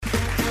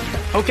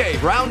Okay,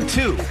 round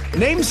two.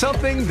 Name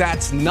something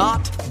that's not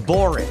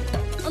boring.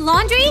 A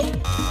laundry?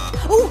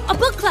 Ooh, a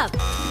book club.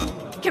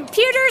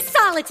 Computer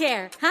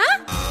solitaire,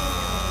 huh?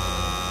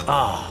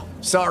 Ah,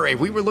 oh, sorry,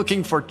 we were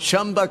looking for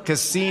Chumba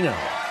Casino.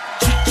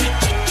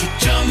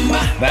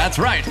 That's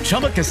right,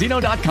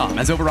 ChumbaCasino.com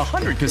has over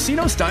 100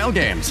 casino-style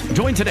games.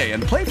 Join today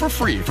and play for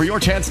free for your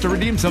chance to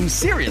redeem some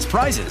serious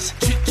prizes.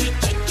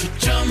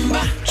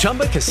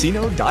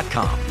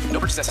 ChumbaCasino.com. No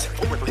purchase necessary.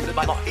 Void where prohibited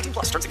by law. 18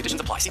 plus. Terms and conditions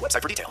apply. See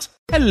website for details.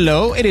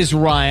 Hello, it is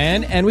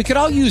Ryan, and we could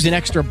all use an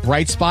extra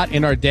bright spot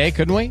in our day,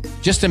 couldn't we?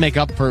 Just to make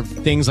up for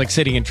things like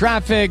sitting in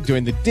traffic,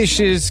 doing the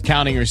dishes,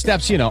 counting your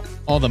steps, you know,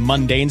 all the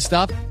mundane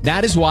stuff.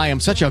 That is why I'm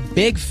such a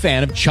big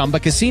fan of Chumba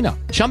Casino.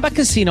 Chumba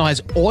Casino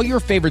has all your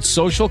favorite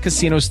social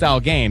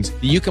casino-style games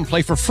that you can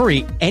play for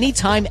free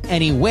anytime,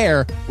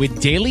 anywhere with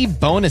daily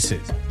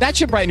bonuses. That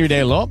should brighten your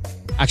day a little.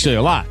 Actually,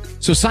 a lot.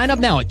 So sign up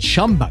now at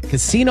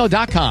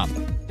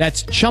ChumbaCasino.com.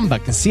 That's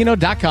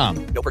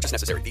ChumbaCasino.com. No purchase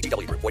necessary.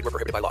 VGW Group. Void where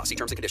prohibited by law. See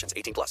terms and conditions.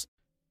 18 plus.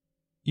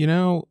 You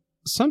know,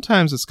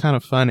 sometimes it's kind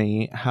of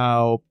funny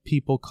how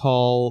people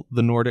call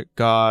the Nordic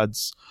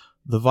gods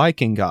the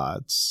Viking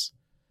gods.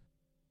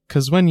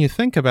 Because when you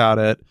think about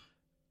it,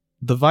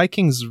 the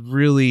Vikings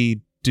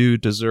really do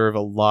deserve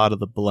a lot of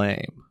the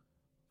blame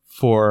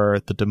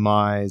for the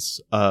demise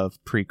of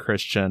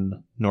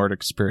pre-Christian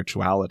Nordic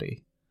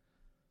spirituality.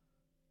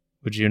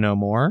 Would you know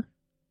more?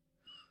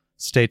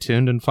 Stay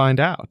tuned and find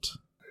out.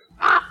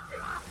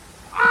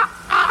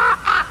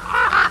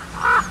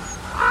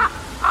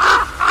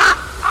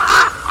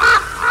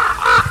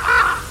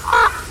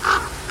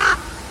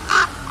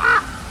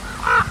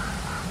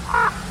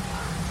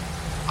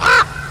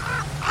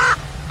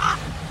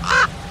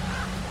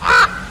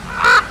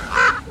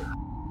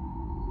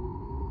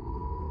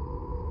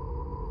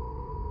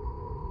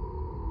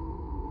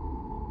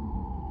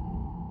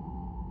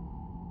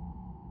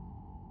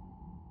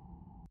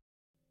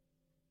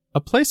 A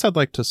place I'd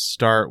like to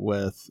start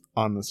with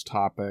on this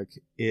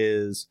topic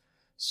is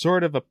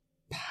sort of a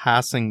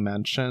passing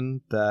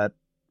mention that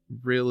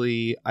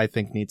really, I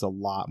think, needs a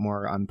lot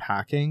more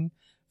unpacking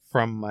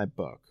from my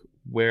book,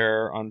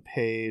 where on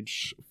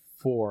page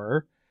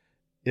 4,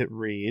 it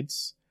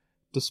reads,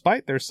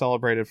 "Despite their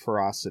celebrated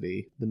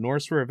ferocity, the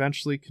Norse were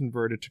eventually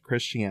converted to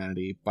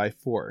Christianity by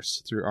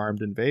force through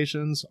armed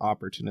invasions,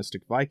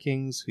 opportunistic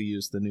Vikings who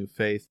used the new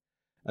faith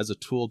as a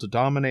tool to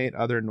dominate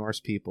other Norse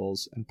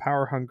peoples, and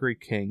power-hungry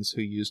kings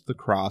who used the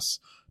cross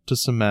to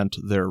cement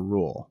their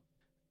rule."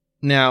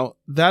 Now,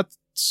 that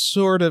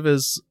sort of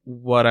is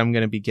what I'm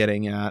going to be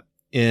getting at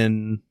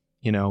in,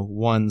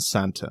 one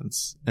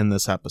sentence in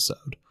this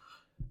episode.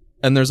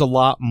 And there's a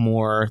lot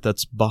more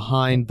that's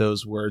behind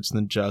those words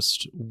than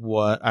just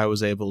what I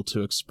was able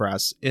to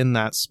express in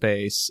that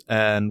space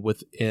and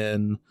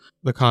within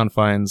the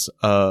confines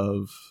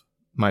of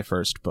my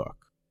first book.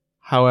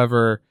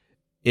 However,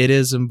 it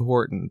is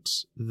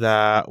important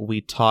that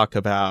we talk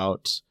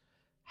about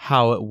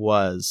how it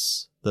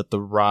was that the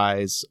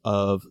rise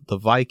of the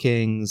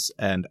Vikings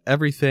and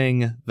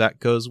everything that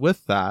goes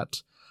with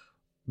that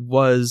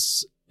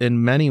was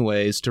in many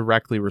ways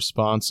directly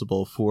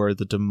responsible for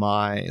the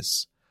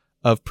demise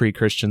of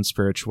pre-Christian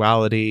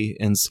spirituality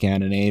in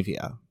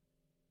Scandinavia.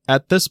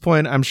 At this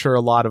point, I'm sure a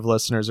lot of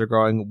listeners are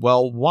going,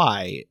 well,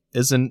 why?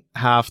 Isn't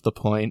half the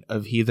point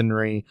of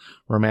heathenry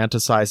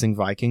romanticizing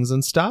Vikings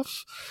and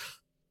stuff?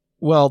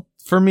 Well,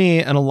 for me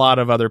and a lot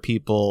of other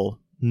people,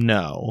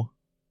 no.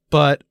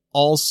 But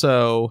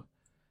also,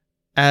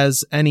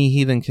 as any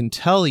heathen can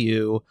tell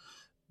you,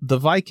 the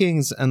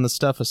Vikings and the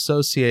stuff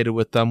associated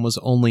with them was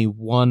only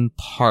one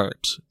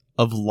part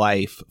of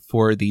life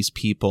for these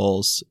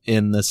peoples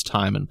in this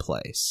time and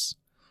place.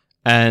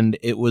 And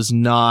it was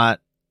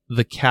not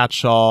the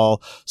catch-all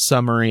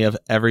summary of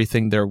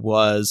everything there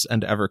was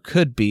and ever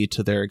could be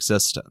to their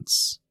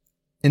existence.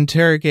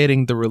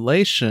 Interrogating the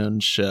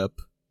relationship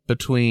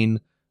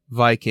between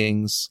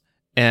Vikings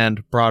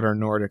and broader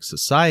Nordic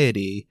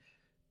society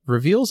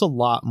reveals a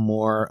lot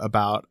more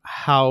about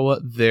how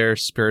their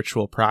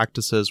spiritual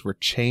practices were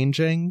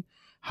changing,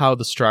 how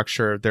the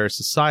structure of their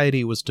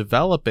society was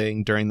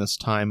developing during this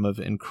time of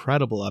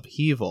incredible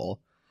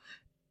upheaval.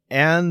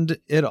 And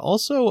it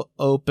also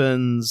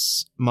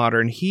opens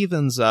modern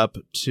heathens up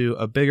to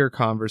a bigger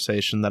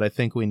conversation that I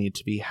think we need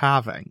to be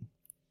having.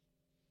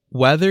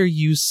 Whether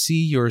you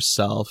see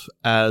yourself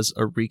as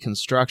a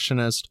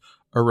Reconstructionist,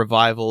 a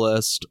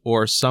revivalist,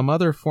 or some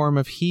other form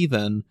of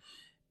heathen,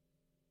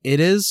 it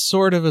is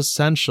sort of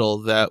essential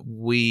that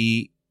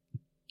we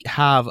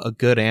have a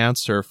good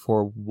answer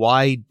for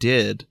why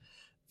did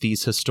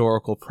these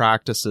historical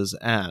practices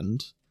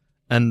end,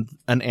 and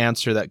an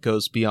answer that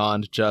goes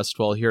beyond just,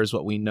 well, here's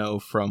what we know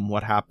from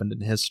what happened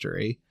in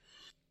history.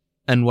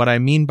 And what I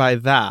mean by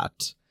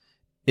that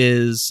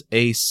is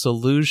a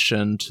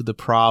solution to the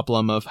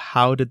problem of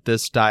how did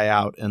this die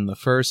out in the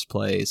first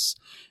place,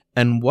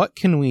 and what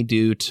can we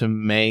do to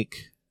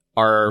make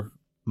our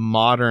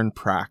modern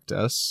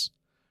practice,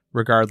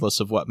 regardless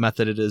of what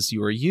method it is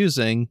you are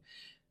using,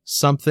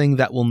 something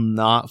that will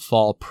not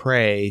fall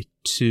prey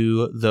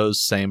to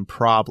those same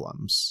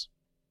problems.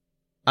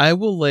 I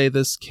will lay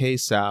this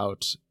case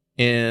out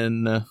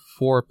in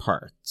 4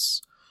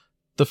 parts.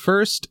 The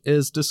first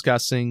is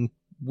discussing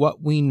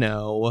what we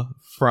know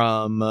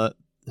from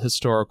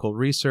historical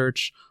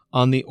research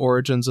on the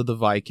origins of the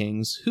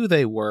Vikings, who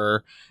they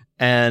were,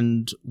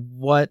 and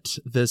what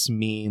this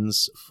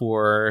means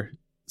for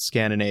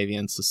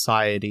Scandinavian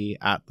society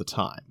at the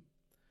time.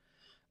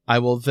 I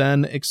will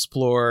then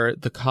explore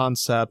the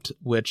concept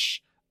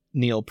which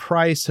Neil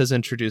Price has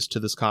introduced to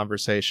this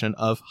conversation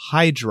of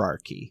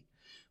hydrarchy,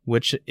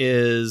 which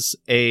is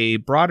a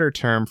broader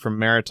term from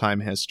maritime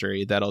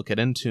history that I'll get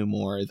into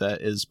more,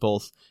 that is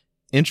both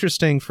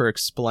interesting for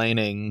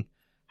explaining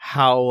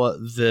how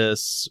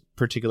this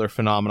particular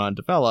phenomenon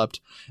developed,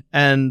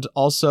 and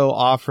also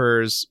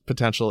offers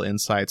potential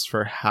insights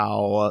for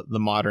how the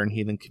modern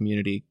heathen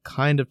community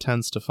kind of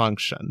tends to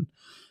function,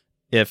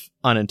 if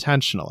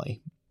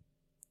unintentionally.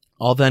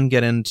 I'll then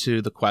get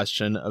into the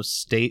question of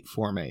state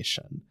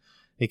formation,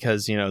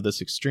 because,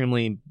 this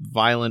extremely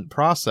violent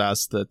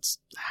process that's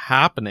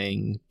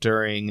happening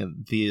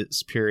during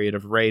this period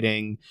of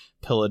raiding,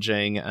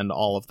 pillaging, and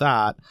all of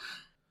that,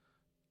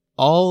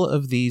 all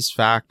of these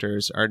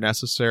factors are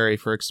necessary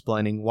for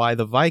explaining why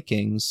the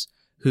Vikings,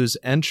 whose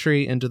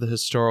entry into the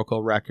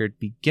historical record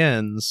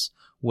begins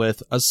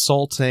with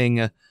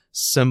assaulting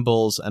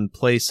symbols and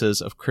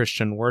places of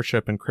Christian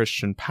worship and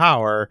Christian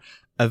power,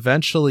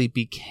 eventually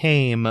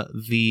became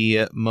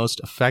the most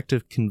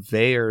effective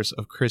conveyors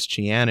of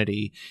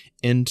Christianity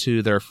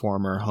into their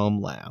former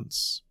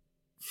homelands.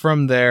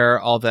 From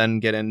there, I'll then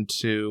get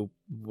into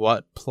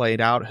what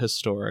played out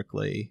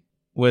historically,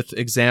 with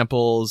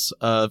examples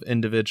of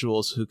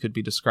individuals who could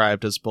be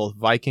described as both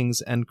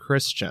Vikings and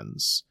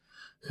Christians,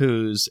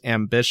 whose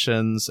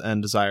ambitions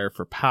and desire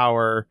for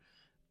power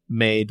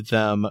made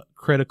them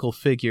critical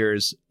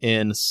figures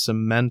in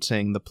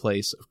cementing the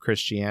place of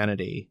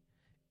Christianity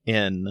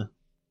in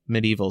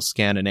medieval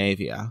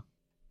Scandinavia.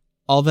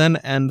 I'll then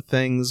end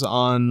things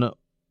on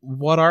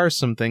what are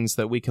some things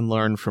that we can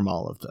learn from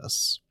all of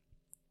this.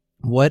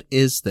 What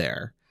is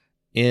there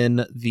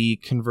in the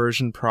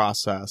conversion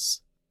process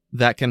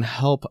that can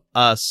help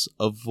us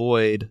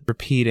avoid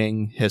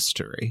repeating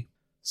history?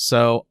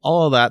 So,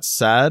 all of that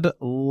said,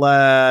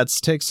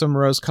 let's take some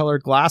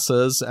rose-colored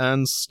glasses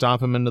and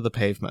stomp them into the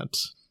pavement.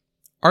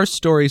 Our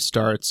story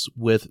starts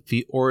with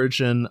the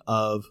origin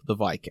of the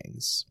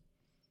Vikings.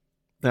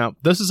 Now,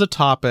 this is a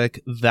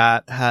topic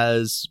that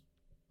has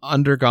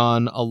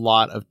undergone a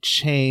lot of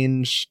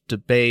change,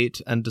 debate,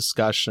 and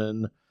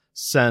discussion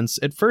since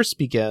it first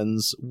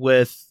begins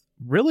with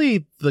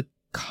really the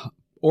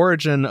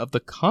origin of the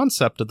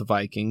concept of the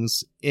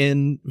Vikings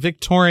in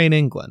Victorian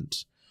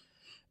England.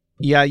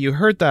 Yeah, you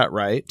heard that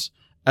right.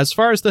 As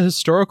far as the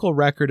historical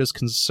record is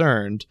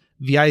concerned,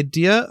 the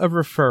idea of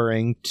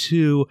referring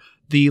to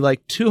the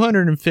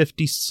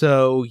 250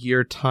 so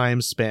year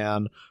time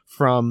span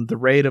from the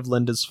raid of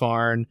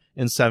Lindisfarne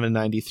in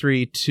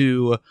 793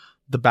 to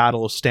the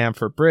Battle of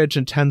Stamford Bridge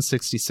in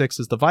 1066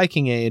 as the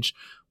Viking Age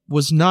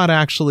was not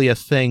actually a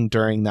thing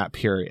during that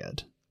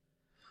period.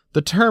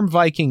 The term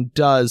Viking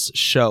does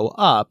show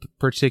up,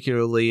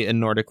 particularly in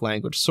Nordic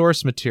language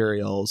source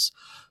materials,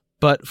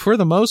 but for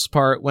the most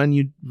part, when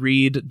you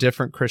read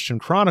different Christian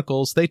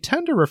chronicles, they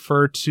tend to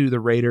refer to the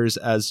raiders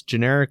as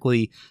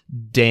generically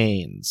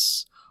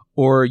Danes,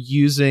 or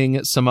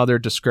using some other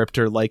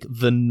descriptor like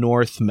the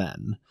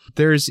Northmen.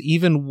 There's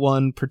even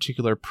one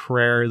particular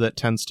prayer that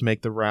tends to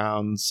make the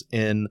rounds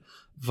in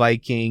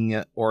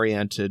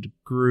Viking-oriented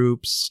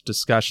groups,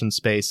 discussion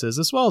spaces,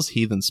 as well as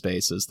heathen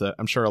spaces that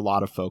I'm sure a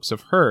lot of folks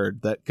have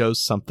heard, that goes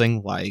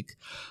something like,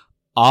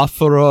 A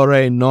furore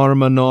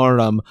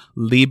Normanorum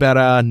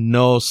libera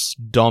nos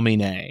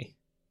Domine,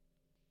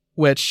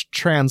 which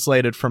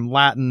translated from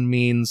Latin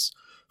means,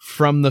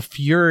 from the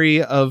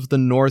fury of the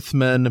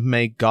Northmen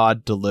may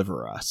God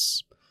deliver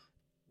us,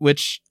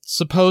 which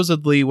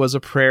supposedly was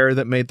a prayer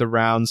that made the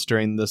rounds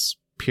during this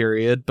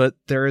period, but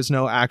there is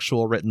no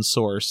actual written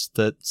source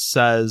that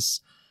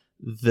says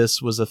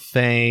this was a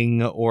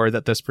thing or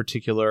that this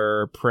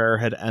particular prayer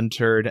had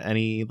entered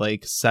any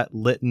set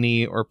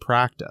litany or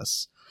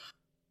practice.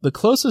 The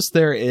closest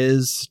there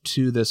is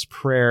to this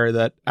prayer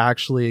that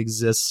actually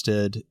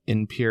existed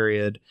in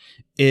period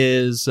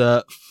is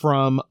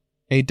from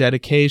a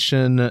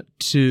dedication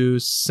to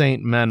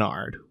Saint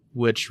Menard,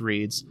 which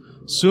reads,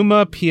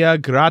 Summa pia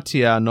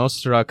gratia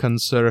nostra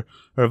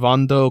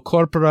conservando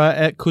corpora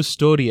et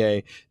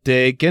custodie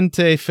de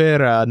gente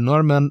fera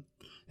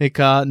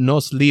normanica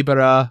nos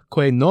libera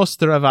que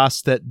nostra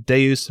vastet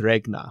Deus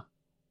regna,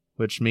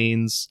 which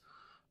means,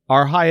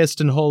 Our highest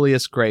and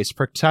holiest grace,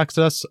 protect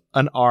us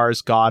and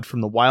ours, God,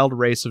 from the wild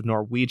race of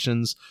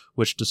Norwegians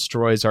which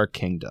destroys our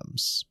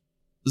kingdoms.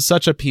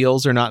 Such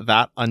appeals are not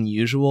that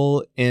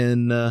unusual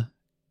in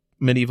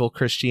medieval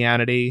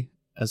Christianity,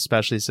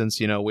 especially since,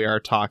 we are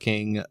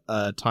talking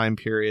a time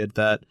period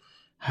that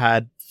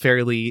had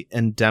fairly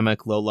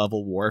endemic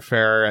low-level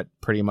warfare at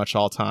pretty much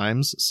all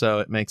times, so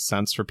it makes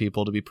sense for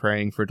people to be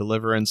praying for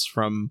deliverance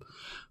from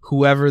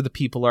whoever the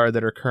people are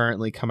that are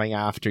currently coming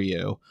after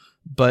you.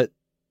 But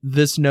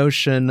this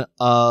notion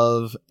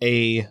of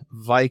a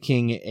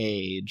Viking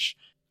age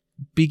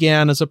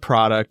began as a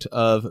product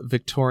of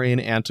Victorian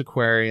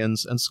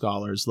antiquarians and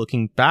scholars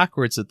looking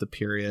backwards at the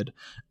period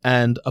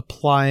and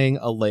applying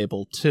a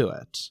label to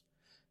it.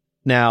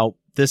 Now,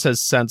 this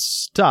has since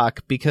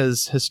stuck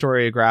because,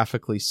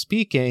 historiographically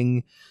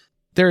speaking,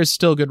 there is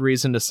still good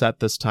reason to set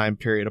this time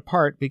period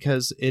apart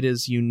because it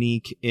is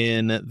unique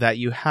in that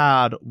you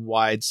had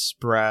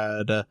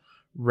widespread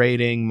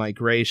raiding,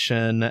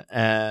 migration,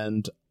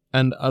 and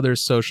other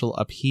social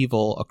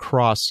upheaval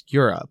across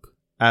Europe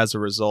as a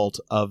result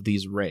of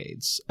these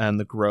raids and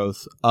the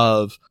growth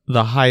of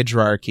the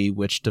hierarchy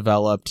which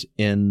developed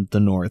in the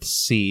North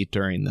Sea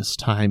during this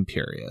time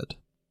period.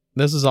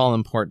 This is all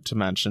important to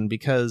mention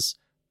because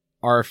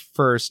our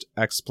first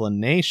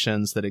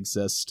explanations that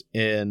exist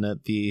in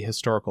the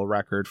historical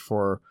record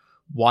for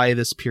why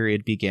this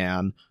period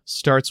began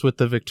starts with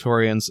the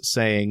Victorians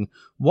saying,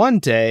 one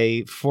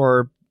day,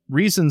 for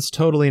reasons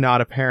totally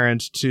not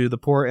apparent to the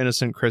poor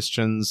innocent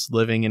Christians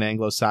living in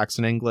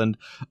Anglo-Saxon England,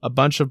 a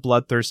bunch of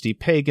bloodthirsty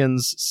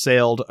pagans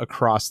sailed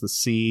across the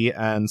sea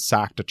and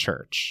sacked a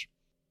church.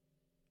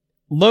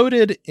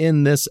 Loaded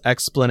in this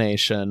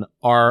explanation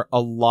are a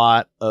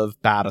lot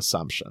of bad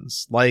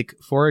assumptions, like,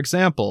 for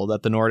example,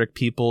 that the Nordic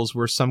peoples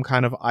were some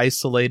kind of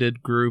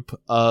isolated group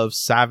of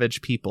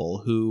savage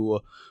people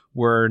who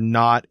were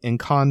not in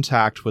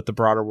contact with the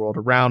broader world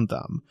around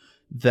them,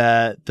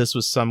 that this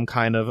was some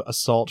kind of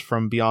assault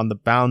from beyond the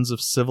bounds of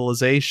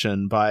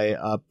civilization by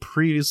a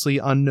previously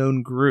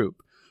unknown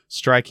group,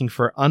 striking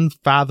for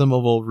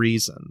unfathomable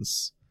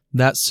reasons.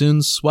 That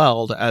soon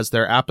swelled as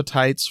their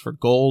appetites for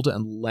gold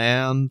and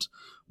land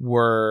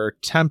were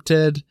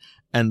tempted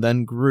and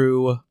then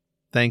grew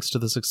thanks to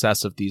the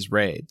success of these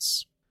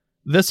raids.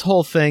 This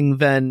whole thing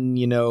then,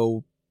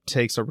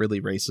 takes a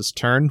really racist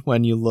turn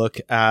when you look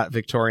at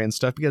Victorian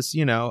stuff because,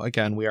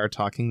 again, we are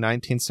talking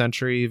 19th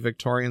century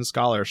Victorian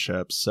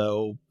scholarship.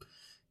 So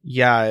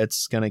yeah,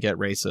 it's going to get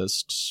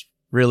racist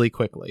really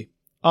quickly.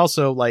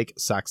 Also,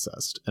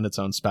 sexist in its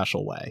own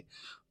special way.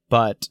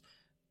 But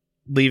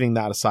leaving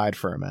that aside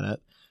for a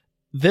minute,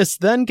 this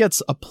then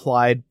gets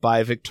applied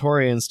by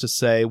Victorians to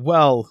say,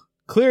 well,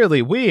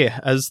 clearly we,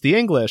 as the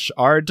English,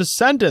 are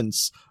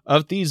descendants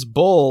of these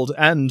bold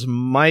and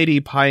mighty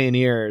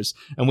pioneers,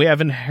 and we have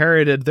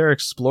inherited their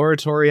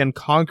exploratory and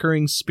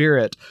conquering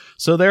spirit,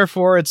 so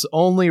therefore it's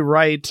only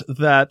right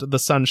that the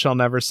sun shall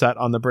never set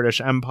on the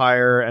British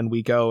Empire, and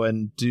we go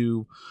and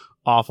do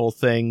awful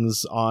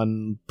things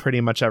on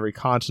pretty much every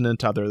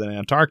continent other than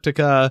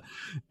Antarctica,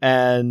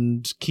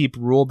 and keep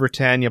Rule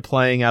Britannia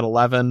playing at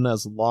 11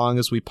 as long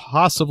as we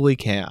possibly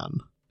can.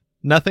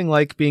 Nothing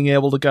like being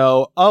able to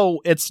go,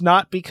 oh, it's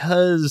not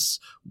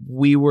because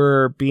we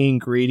were being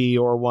greedy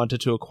or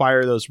wanted to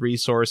acquire those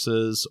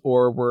resources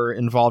or were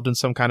involved in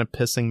some kind of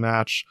pissing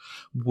match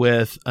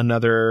with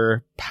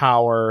another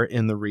power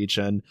in the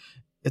region.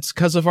 It's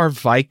because of our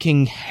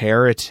Viking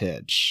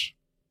heritage.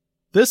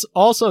 This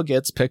also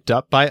gets picked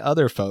up by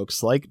other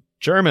folks like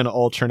German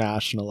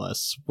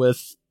ultranationalists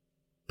with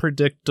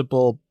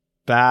predictable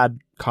bad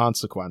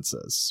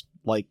consequences,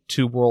 like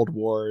 2 world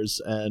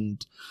wars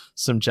and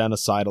some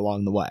genocide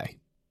along the way.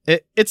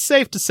 It's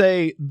safe to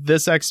say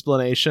this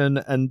explanation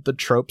and the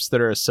tropes that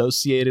are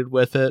associated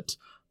with it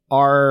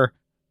are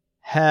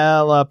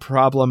hella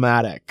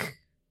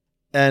problematic.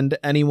 And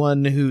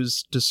anyone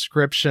whose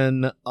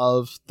description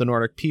of the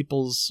Nordic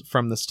peoples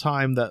from this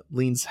time that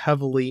leans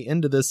heavily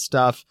into this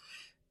stuff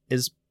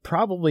is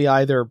probably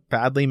either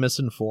badly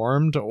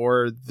misinformed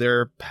or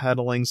they're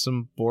peddling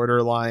some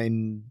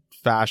borderline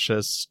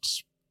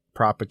fascist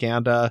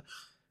propaganda,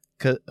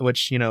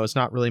 which, is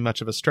not really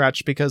much of a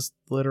stretch because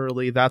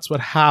literally that's what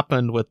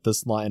happened with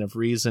this line of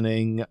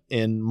reasoning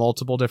in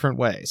multiple different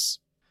ways.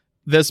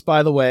 This,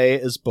 by the way,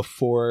 is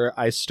before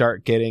I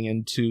start getting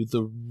into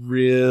the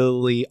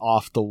really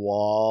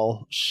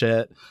off-the-wall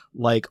shit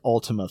like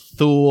Ultima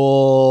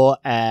Thule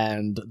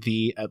and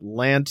the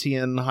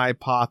Atlantean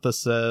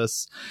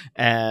hypothesis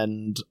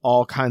and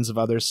all kinds of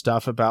other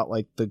stuff about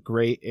the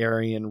great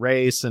Aryan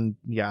race. And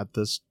yeah,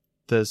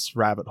 this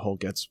rabbit hole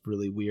gets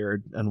really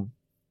weird and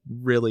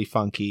really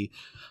funky.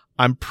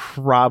 I'm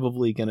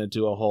probably going to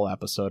do a whole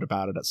episode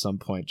about it at some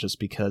point just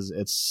because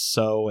it's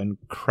so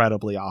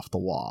incredibly off the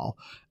wall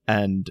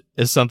and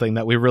is something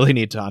that we really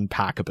need to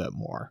unpack a bit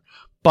more.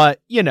 But,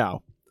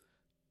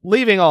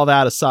 leaving all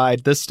that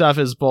aside, this stuff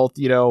is both,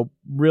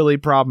 really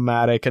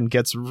problematic and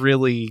gets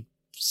really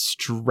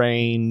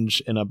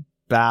strange in a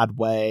bad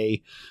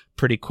way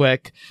pretty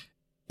quick.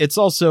 It's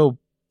also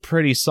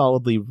pretty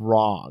solidly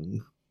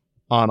wrong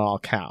on all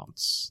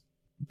counts.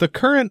 The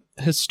current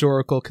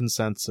historical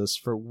consensus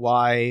for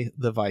why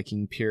the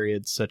Viking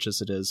period, such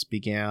as it is,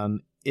 began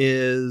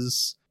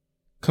is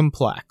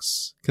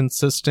complex,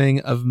 consisting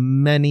of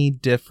many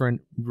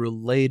different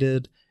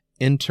related,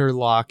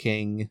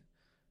 interlocking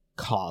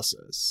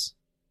causes.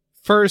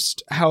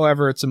 First,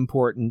 however, it's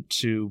important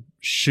to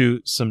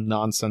shoot some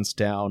nonsense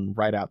down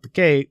right out the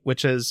gate,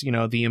 which is,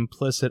 the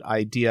implicit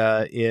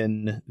idea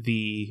in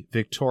the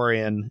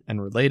Victorian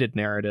and related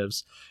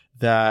narratives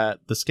that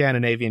the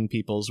Scandinavian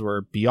peoples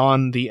were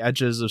beyond the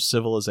edges of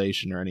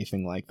civilization or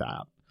anything like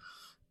that.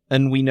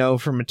 And we know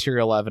from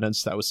material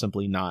evidence that was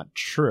simply not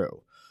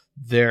true.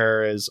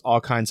 There is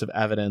all kinds of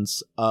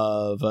evidence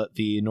of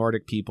the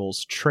Nordic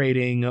peoples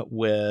trading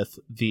with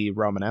the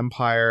Roman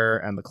Empire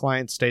and the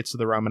client states of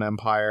the Roman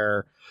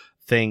Empire.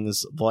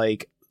 Things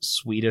like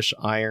Swedish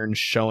iron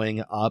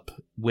showing up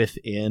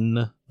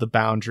within the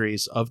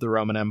boundaries of the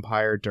Roman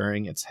Empire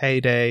during its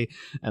heyday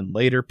and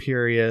later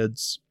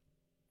periods.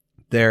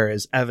 There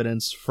is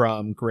evidence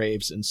from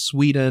graves in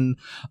Sweden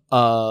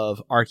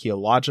of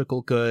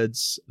archaeological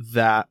goods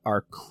that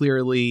are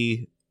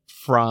clearly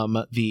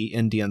from the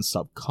Indian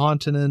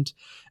subcontinent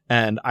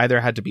and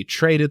either had to be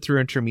traded through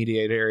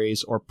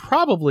intermediaries or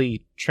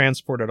probably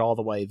transported all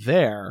the way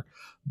there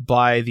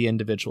by the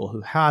individual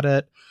who had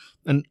it.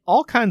 And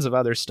all kinds of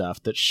other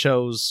stuff that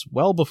shows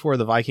well before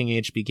the Viking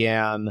Age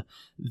began,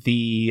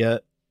 the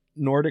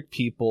Nordic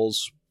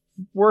peoples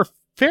were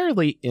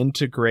fairly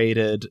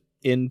integrated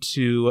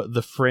into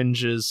the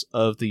fringes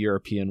of the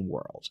European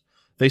world.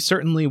 They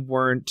certainly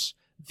weren't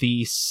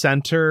the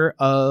center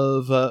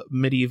of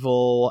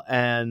medieval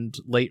and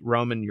late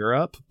Roman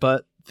Europe,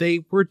 but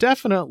they were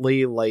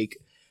definitely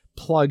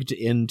plugged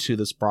into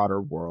this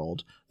broader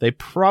world. They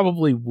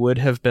probably would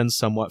have been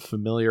somewhat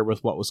familiar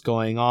with what was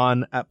going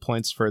on at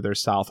points further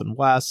south and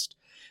west,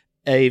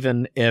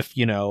 even if,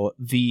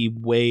 the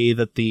way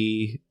that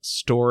the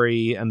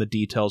story and the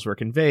details were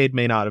conveyed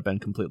may not have been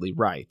completely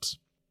right.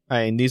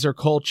 I mean, these are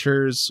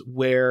cultures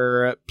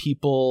where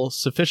people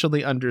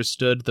sufficiently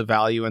understood the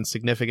value and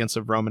significance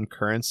of Roman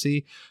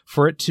currency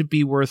for it to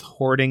be worth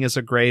hoarding as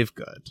a grave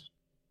good.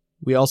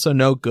 We also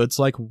know goods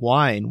like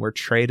wine were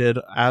traded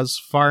as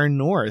far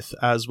north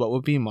as what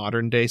would be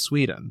modern-day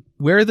Sweden.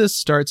 Where this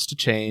starts to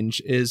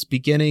change is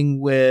beginning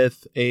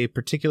with a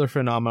particular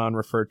phenomenon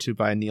referred to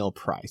by Neil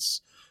Price,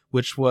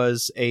 which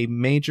was a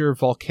major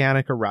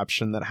volcanic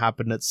eruption that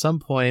happened at some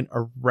point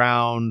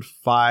around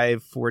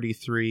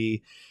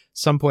 543,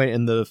 some point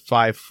in the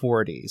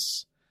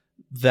 540s,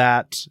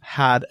 that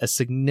had a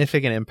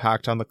significant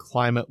impact on the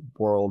climate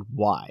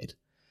worldwide.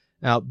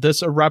 Now,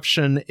 this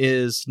eruption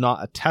is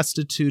not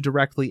attested to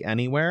directly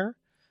anywhere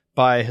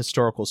by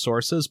historical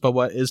sources, but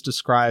what is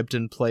described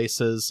in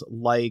places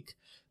like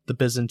the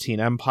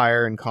Byzantine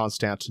Empire in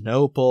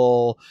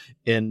Constantinople,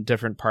 in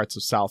different parts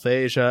of South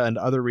Asia and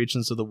other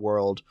regions of the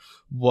world,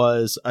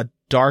 was a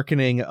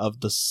darkening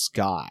of the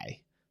sky.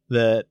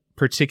 That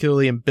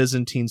particularly in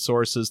Byzantine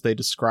sources, they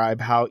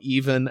describe how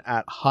even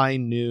at high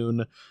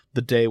noon,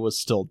 the day was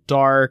still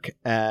dark,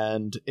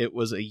 and it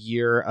was a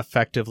year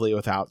effectively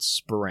without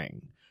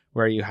spring,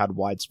 where you had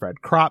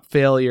widespread crop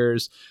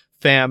failures,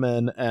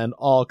 famine, and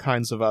all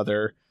kinds of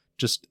other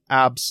just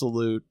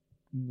absolute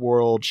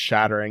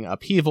world-shattering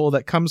upheaval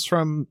that comes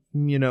from,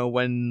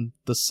 when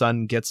the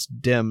sun gets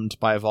dimmed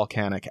by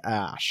volcanic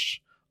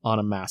ash on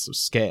a massive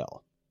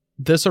scale.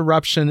 This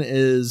eruption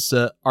is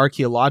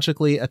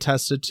archaeologically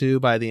attested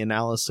to by the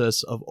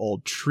analysis of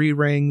old tree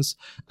rings,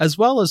 as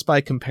well as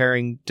by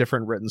comparing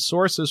different written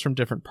sources from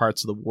different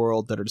parts of the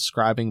world that are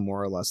describing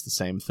more or less the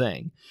same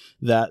thing.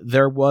 That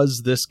there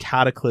was this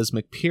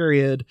cataclysmic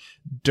period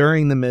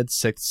during the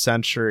mid-6th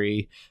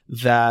century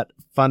that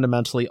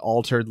fundamentally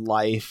altered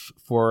life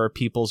for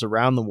peoples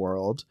around the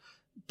world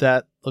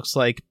that looks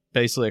like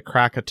basically a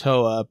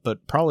Krakatoa,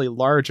 but probably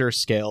larger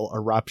scale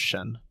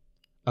eruption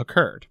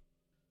occurred.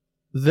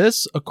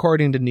 This,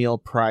 according to Neil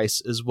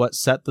Price, is what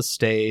set the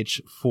stage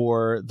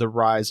for the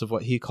rise of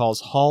what he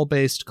calls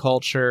hall-based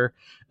culture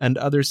and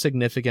other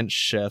significant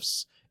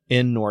shifts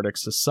in Nordic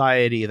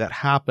society that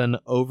happen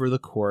over the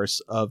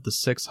course of the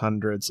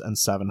 600s and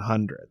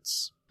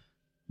 700s.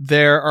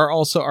 There are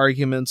also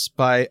arguments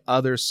by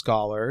other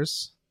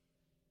scholars.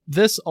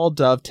 This all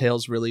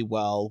dovetails really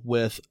well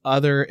with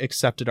other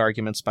accepted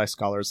arguments by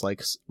scholars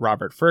like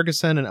Robert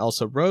Ferguson and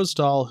Elsa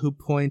Rosedal, who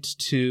point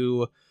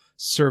to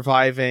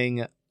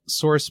surviving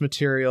source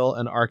material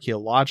and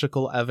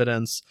archaeological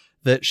evidence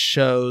that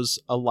shows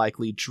a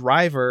likely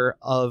driver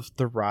of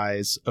the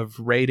rise of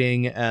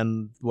raiding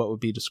and what would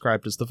be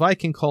described as the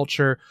Viking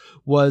culture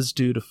was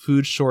due to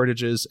food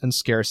shortages and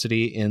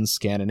scarcity in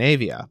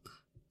Scandinavia,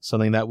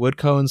 something that would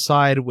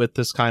coincide with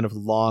this kind of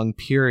long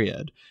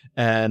period.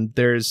 And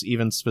there's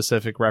even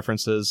specific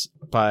references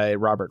by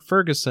Robert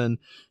Ferguson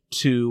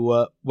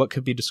to what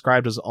could be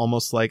described as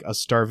almost like a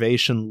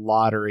starvation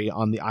lottery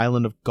on the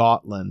island of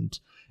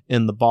Gotland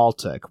in the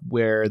Baltic,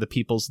 where the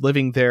peoples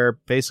living there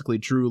basically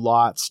drew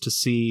lots to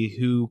see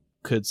who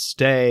could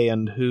stay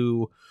and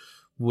who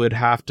would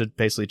have to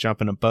basically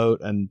jump in a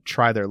boat and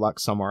try their luck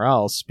somewhere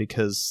else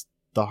because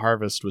the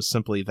harvest was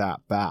simply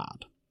that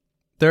bad.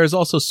 There is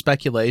also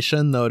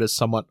speculation, though it is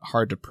somewhat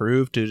hard to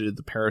prove due to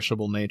the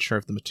perishable nature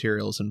of the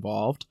materials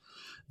involved,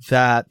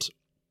 that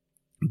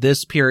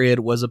this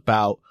period was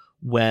about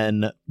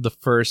when the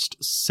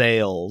first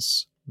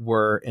sails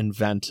were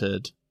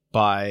invented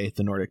by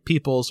the Nordic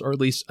peoples, or at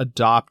least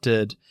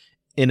adopted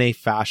in a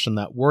fashion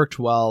that worked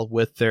well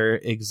with their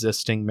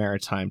existing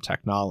maritime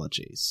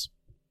technologies.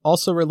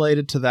 Also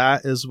related to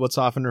that is what's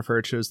often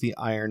referred to as the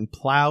iron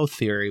plow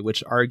theory,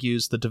 which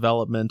argues the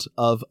development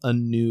of a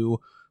new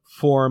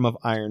form of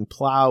iron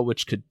plow,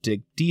 which could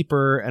dig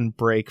deeper and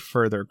break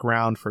further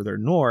ground further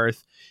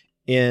north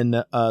in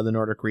the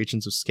Nordic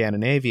regions of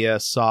Scandinavia,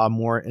 saw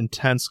more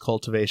intense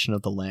cultivation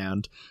of the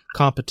land,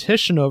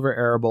 competition over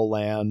arable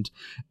land,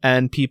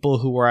 and people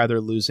who were either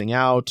losing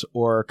out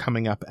or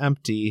coming up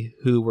empty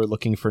who were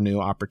looking for new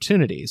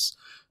opportunities.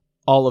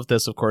 All of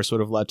this, of course, would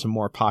have led to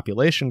more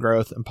population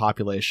growth and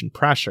population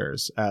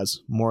pressures, as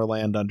more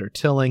land under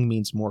tilling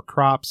means more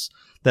crops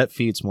that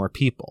feeds more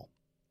people.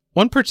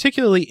 One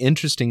particularly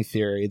interesting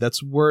theory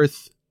that's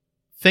worth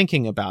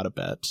thinking about a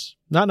bit,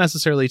 not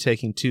necessarily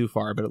taking too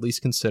far, but at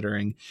least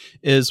considering,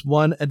 is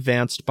one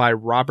advanced by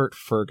Robert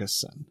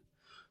Ferguson,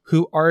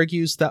 who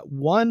argues that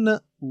one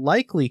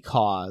likely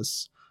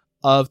cause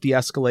of the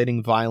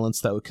escalating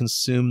violence that would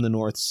consume the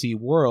North Sea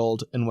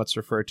world in what's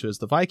referred to as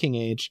the Viking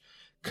Age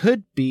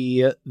could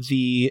be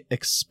the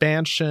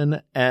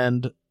expansion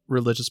and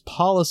religious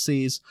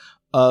policies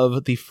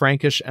of the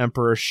Frankish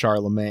Emperor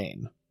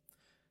Charlemagne.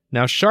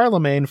 Now,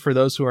 Charlemagne, for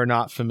those who are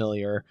not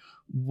familiar,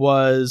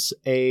 was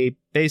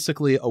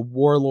basically a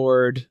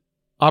warlord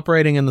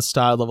operating in the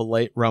style of a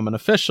late Roman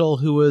official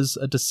who was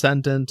a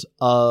descendant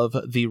of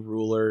the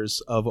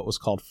rulers of what was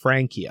called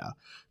Francia,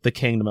 the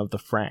kingdom of the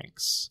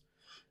Franks.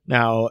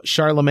 Now,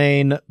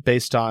 Charlemagne,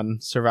 based on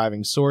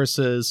surviving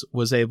sources,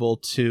 was able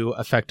to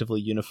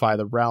effectively unify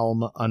the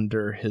realm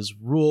under his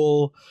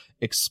rule,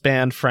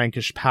 expand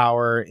Frankish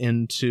power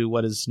into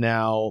what is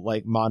now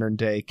like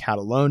modern-day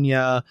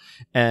Catalonia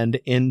and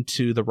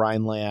into the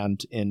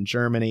Rhineland in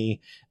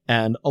Germany,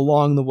 and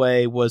along the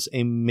way was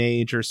a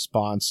major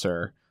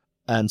sponsor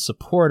and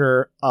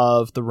supporter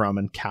of the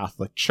Roman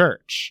Catholic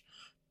Church.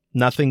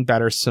 Nothing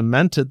better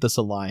cemented this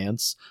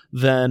alliance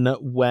than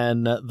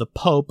when the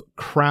Pope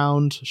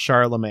crowned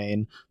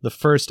Charlemagne the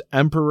first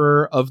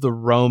emperor of the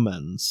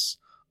Romans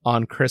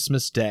on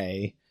Christmas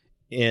Day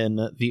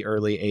in the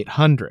early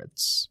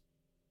 800s.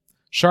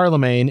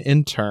 Charlemagne,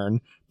 in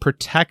turn,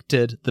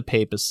 protected the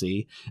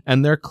papacy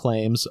and their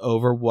claims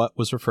over what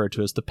was referred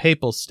to as the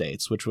Papal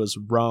States, which was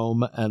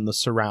Rome and the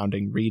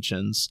surrounding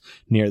regions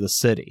near the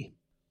city.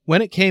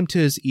 When it came to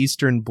his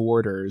eastern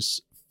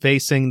borders,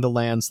 facing the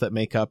lands that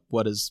make up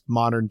what is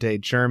modern-day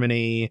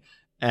Germany,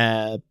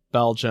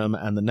 Belgium,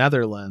 and the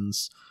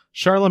Netherlands,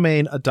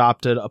 Charlemagne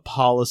adopted a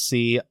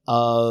policy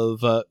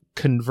of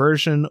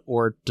conversion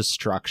or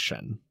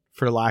destruction,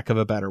 for lack of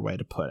a better way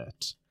to put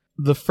it.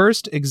 The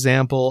first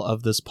example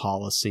of this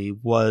policy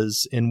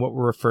was in what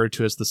were referred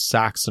to as the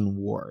Saxon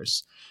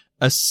Wars,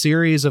 a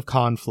series of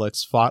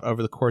conflicts fought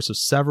over the course of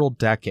several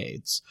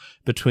decades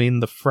between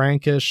the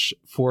Frankish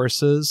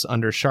forces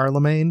under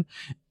Charlemagne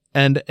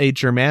and a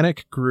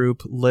Germanic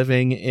group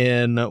living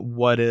in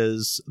what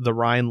is the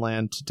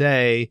Rhineland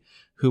today,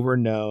 who were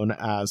known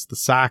as the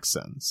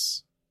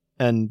Saxons.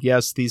 And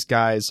yes, these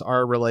guys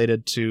are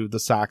related to the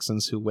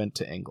Saxons who went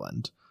to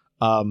England.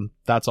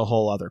 That's a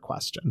whole other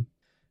question.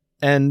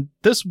 And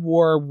this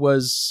war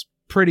was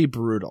pretty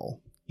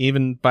brutal,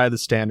 even by the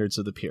standards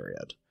of the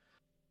period.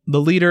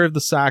 The leader of the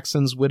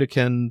Saxons,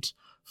 Widukind,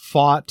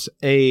 fought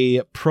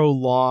a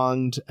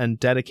prolonged and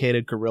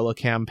dedicated guerrilla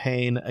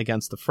campaign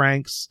against the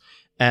Franks,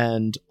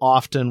 and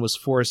often was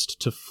forced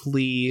to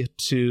flee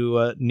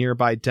to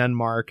nearby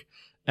Denmark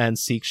and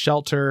seek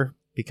shelter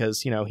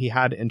because, he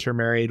had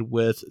intermarried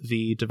with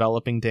the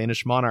developing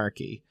Danish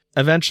monarchy.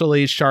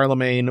 Eventually,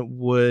 Charlemagne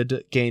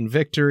would gain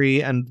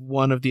victory, and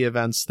one of the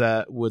events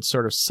that would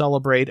sort of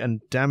celebrate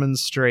and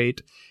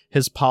demonstrate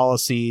his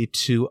policy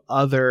to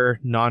other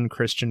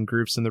non-Christian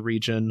groups in the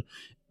region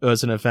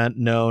was an event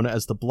known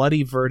as the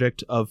Bloody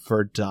Verdict of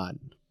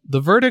Verdun.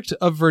 The Verdict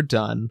of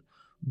Verdun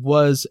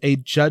was a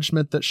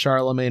judgment that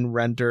Charlemagne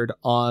rendered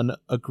on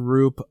a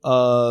group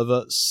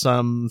of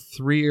some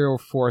 3,000 or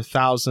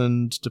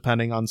 4,000,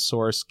 depending on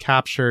source,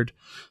 captured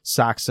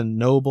Saxon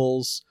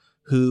nobles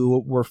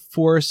who were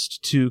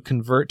forced to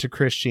convert to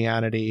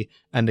Christianity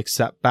and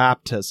accept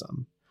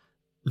baptism.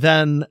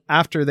 Then,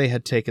 after they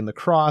had taken the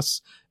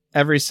cross,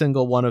 every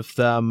single one of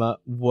them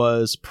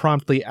was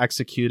promptly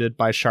executed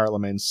by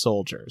Charlemagne's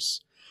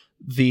soldiers.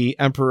 The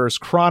emperor's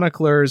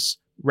chroniclers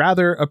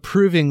rather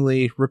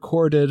approvingly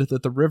recorded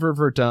that the River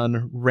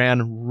Verdun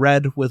ran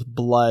red with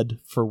blood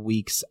for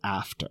weeks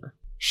after.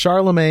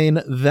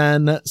 Charlemagne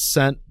then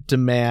sent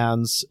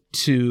demands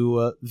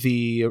to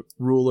the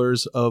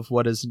rulers of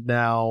what is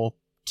now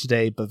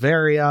today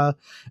Bavaria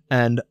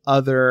and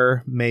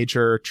other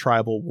major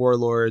tribal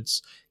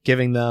warlords,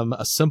 giving them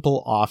a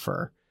simple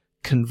offer: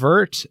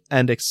 convert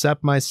and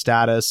accept my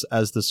status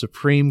as the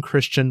supreme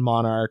Christian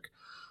monarch,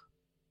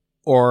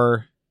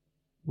 or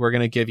we're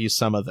going to give you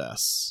some of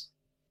this.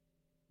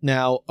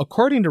 Now,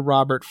 according to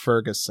Robert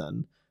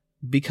Ferguson,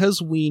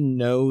 because we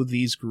know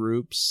these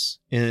groups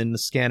in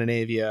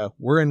Scandinavia,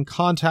 we're in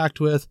contact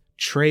with,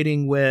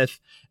 trading with,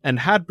 and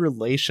had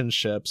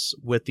relationships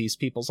with these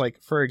peoples, like,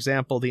 for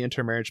example, the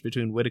intermarriage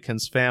between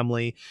Widekind's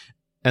family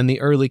and the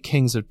early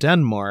kings of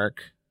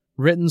Denmark,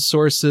 written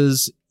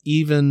sources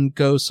even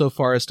go so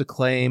far as to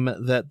claim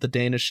that the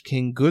Danish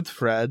king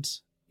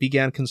Gudfred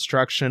began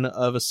construction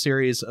of a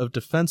series of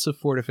defensive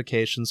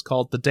fortifications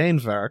called the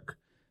Danewerk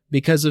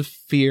because of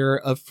fear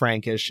of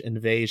Frankish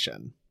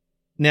invasion.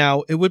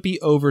 Now, it would be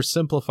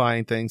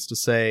oversimplifying things to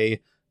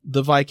say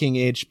the Viking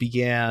Age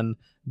began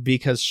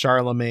because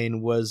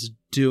Charlemagne was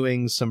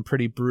doing some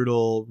pretty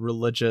brutal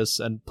religious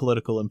and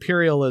political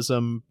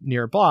imperialism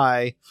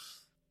nearby,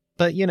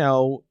 but,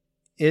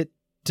 it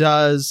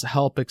does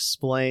help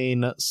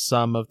explain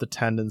some of the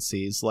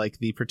tendencies, like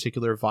the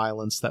particular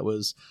violence that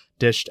was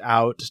dished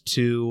out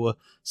to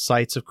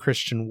sites of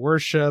Christian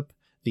worship,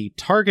 the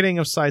targeting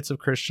of sites of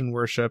Christian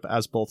worship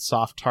as both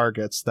soft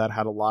targets that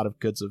had a lot of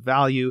goods of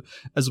value,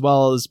 as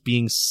well as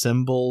being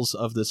symbols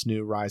of this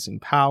new rising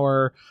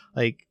power.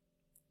 Like,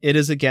 it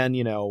is, again,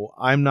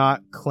 I'm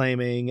not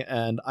claiming,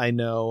 and I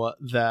know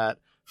that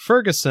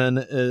Ferguson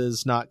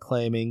is not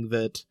claiming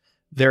that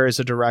there is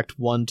a direct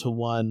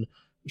one-to-one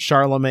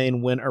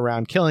Charlemagne went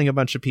around killing a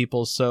bunch of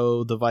people,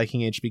 so the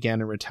Viking Age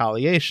began in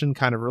retaliation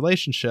kind of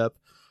relationship.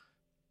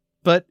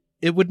 But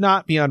it would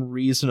not be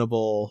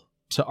unreasonable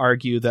to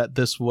argue that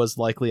this was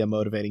likely a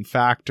motivating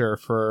factor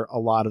for a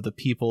lot of the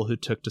people who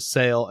took to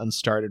sail and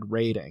started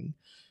raiding.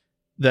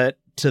 That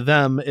to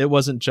them, it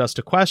wasn't just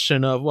a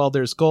question of, well,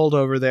 there's gold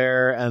over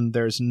there and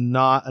there's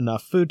not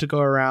enough food to go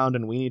around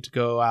and we need to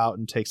go out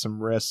and take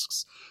some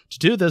risks to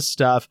do this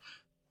stuff.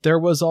 There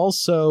was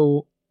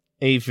also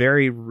a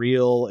very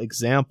real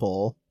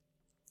example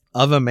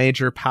of a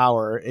major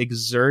power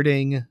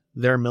exerting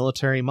their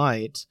military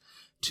might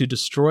to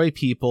destroy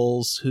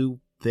peoples who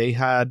they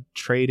had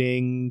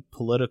trading,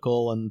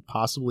 political, and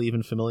possibly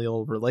even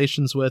familial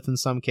relations with in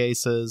some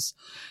cases,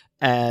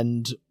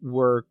 and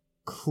were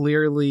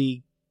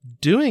clearly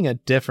doing a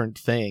different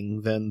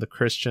thing than the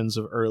Christians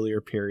of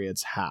earlier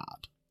periods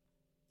had.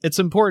 It's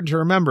important to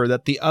remember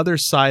that the other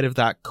side of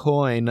that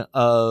coin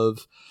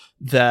of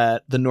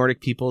that the Nordic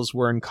peoples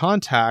were in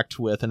contact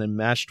with and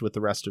enmeshed with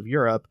the rest of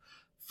Europe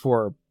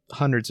for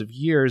hundreds of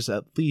years,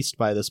 at least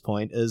by this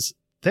point, is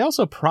they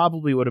also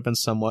probably would have been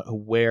somewhat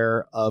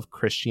aware of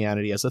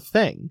Christianity as a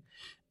thing.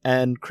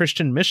 And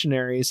Christian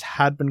missionaries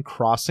had been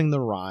crossing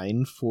the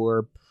Rhine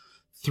for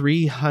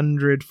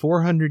 300,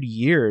 400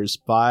 years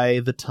by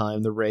the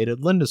time the raid at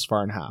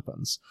Lindisfarne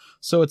happens.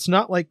 So it's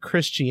not like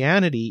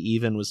Christianity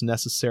even was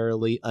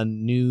necessarily a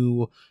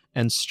new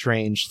and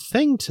strange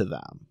thing to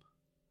them.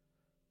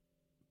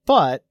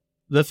 But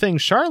the thing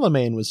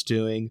Charlemagne was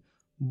doing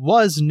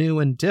was new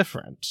and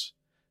different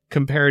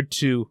compared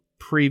to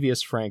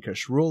previous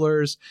Frankish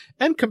rulers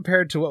and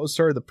compared to what was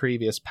sort of the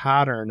previous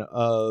pattern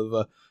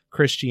of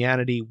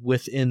Christianity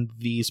within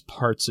these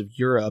parts of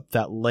Europe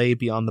that lay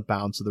beyond the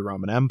bounds of the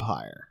Roman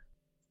Empire.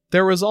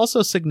 There was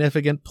also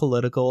significant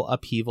political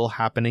upheaval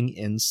happening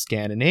in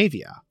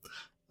Scandinavia.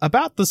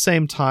 About the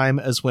same time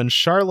as when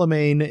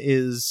Charlemagne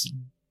is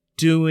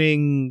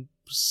doing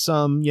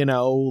some,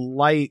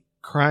 light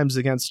crimes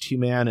against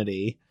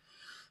humanity,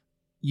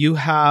 you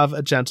have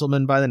a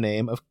gentleman by the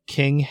name of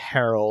King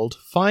Harald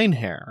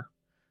Finehair,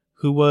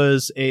 who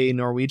was a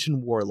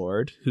Norwegian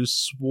warlord who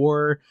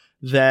swore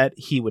that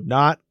he would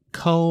not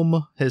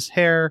comb his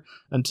hair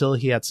until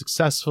he had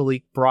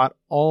successfully brought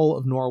all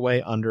of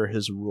Norway under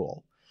his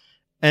rule.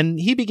 And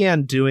he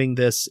began doing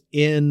this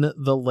in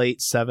the late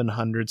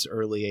 700s,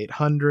 early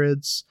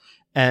 800s.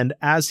 And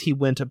as he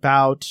went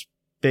about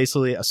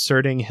basically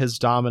asserting his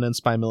dominance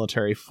by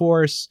military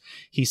force,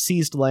 he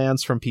seized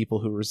lands from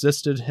people who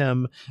resisted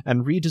him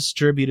and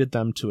redistributed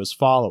them to his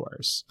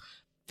followers.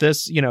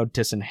 This,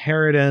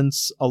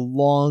 disinheritance,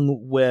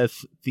 along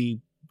with the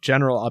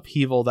general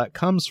upheaval that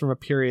comes from a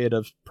period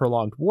of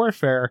prolonged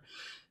warfare,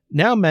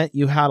 now meant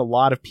you had a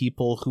lot of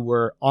people who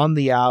were on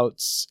the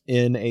outs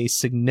in a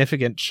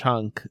significant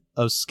chunk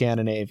of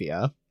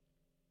Scandinavia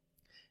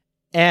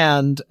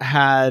and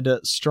had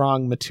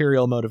strong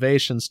material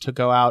motivations to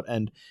go out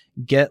and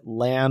get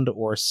land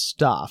or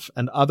stuff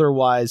and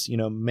otherwise,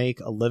 make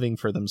a living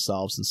for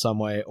themselves in some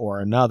way or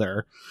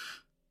another,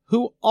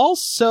 who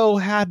also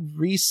had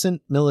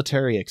recent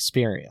military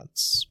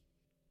experience.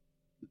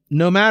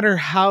 No matter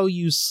how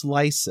you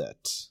slice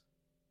it,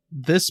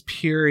 this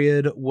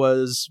period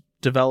was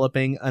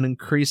developing an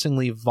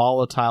increasingly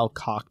volatile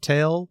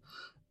cocktail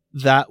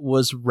that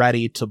was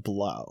ready to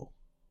blow.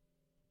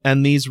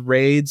 And these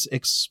raids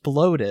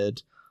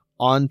exploded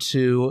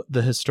onto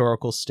the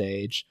historical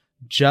stage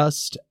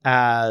just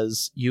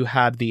as you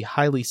had the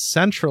highly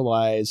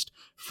centralized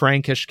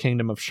Frankish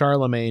kingdom of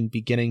Charlemagne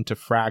beginning to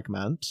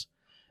fragment,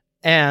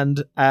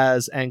 and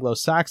as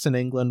Anglo-Saxon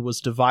England was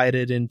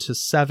divided into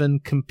 7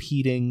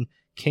 competing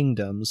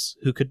kingdoms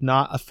who could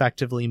not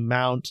effectively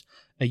mount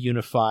a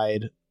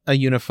unified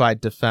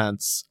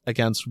defense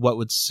against what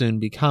would soon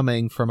be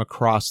coming from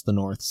across the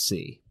North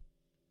Sea.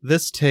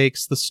 This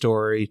takes the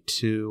story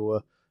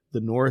to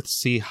the North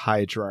Sea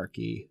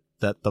hierarchy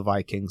that the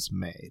Vikings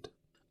made.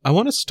 I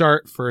want to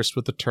start first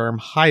with the term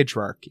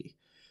hierarchy,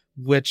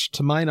 which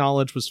to my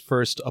knowledge was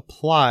first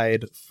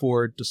applied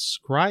for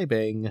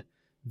describing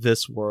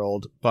this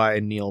world by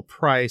Neil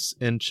Price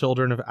in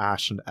Children of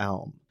Ash and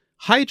Elm.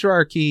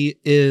 Hierarchy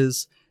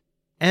is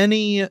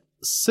any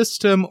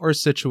system or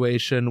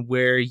situation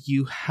where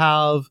you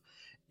have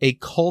a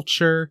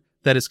culture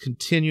that is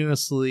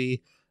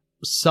continuously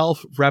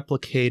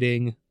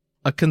self-replicating,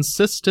 a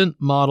consistent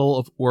model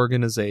of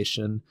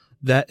organization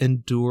that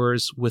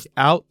endures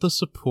without the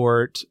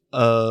support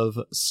of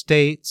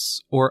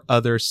states or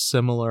other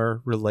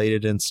similar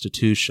related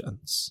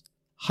institutions.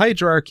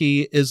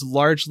 Hierarchy is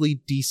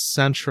largely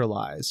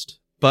decentralized,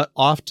 but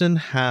often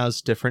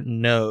has different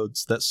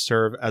nodes that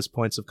serve as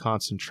points of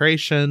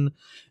concentration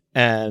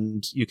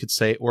and, you could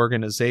say,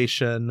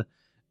 organization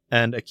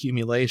and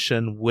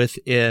accumulation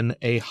within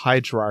a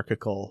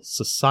hierarchical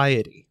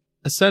society.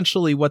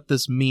 Essentially, what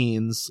this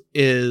means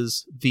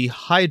is the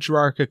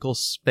hierarchical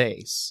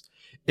space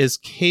is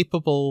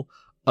capable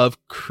of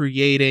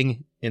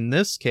creating, in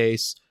this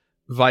case,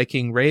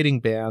 Viking raiding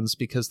bands,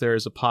 because there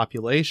is a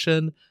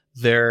population,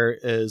 there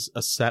is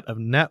a set of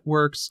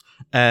networks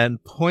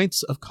and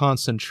points of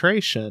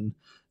concentration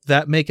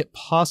that make it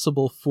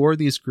possible for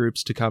these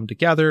groups to come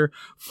together,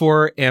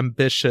 for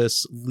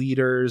ambitious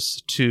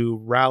leaders to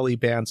rally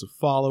bands of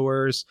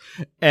followers,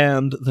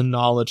 and the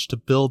knowledge to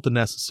build the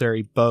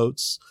necessary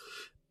boats,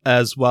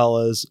 as well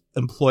as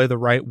employ the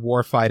right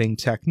warfighting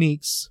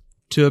techniques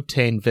to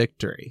obtain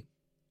victory.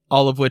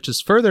 All of which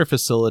is further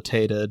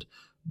facilitated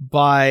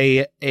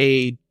by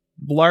a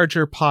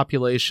larger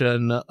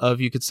population of,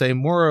 you could say,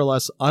 more or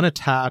less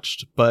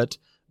unattached, but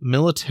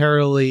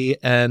militarily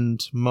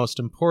and, most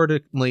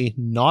importantly,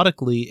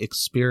 nautically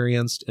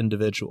experienced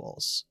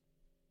individuals.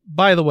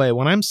 By the way,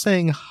 when I'm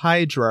saying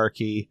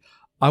hierarchy,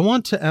 I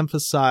want to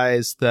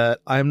emphasize that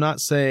I'm not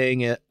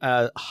saying it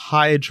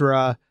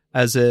Hydra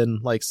as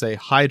in, like, say,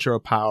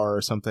 hydropower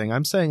or something.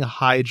 I'm saying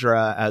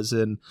Hydra as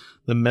in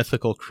the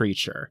mythical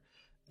creature.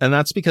 And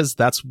that's because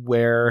that's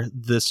where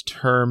this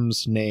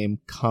term's name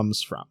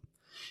comes from.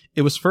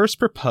 It was first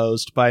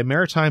proposed by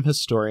maritime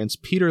historians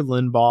Peter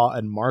Limbaugh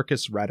and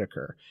Marcus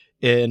Rediker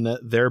in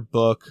their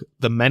book,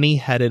 The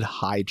Many-Headed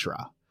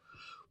Hydra,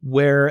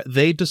 where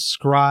they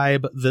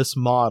describe this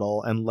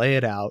model and lay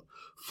it out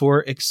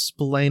for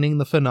explaining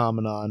the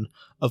phenomenon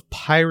of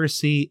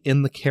piracy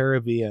in the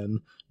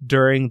Caribbean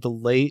during the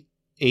late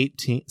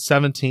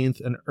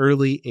 17th and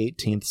early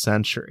 18th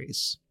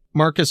centuries.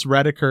 Marcus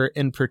Rediker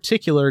in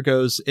particular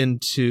goes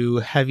into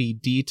heavy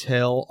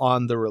detail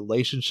on the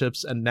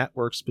relationships and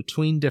networks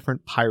between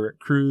different pirate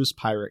crews,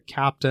 pirate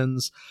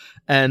captains,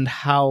 and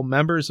how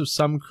members of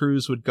some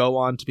crews would go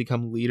on to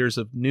become leaders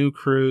of new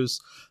crews,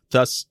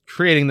 thus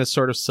creating this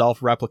sort of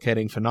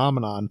self-replicating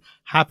phenomenon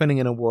happening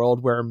in a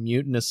world where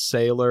mutinous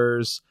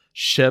sailors,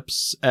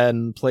 ships,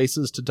 and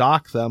places to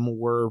dock them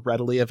were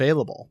readily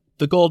available.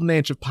 The golden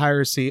age of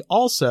piracy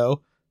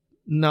also,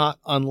 not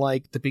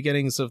unlike the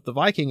beginnings of the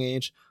Viking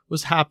Age,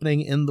 was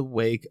happening in the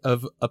wake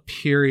of a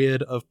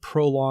period of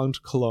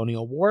prolonged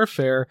colonial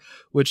warfare,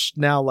 which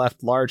now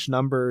left large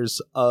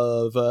numbers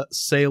of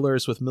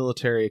sailors with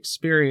military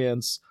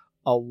experience,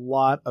 a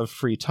lot of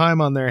free time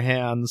on their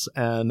hands,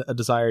 and a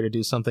desire to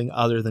do something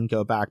other than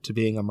go back to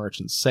being a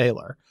merchant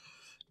sailor.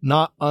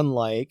 Not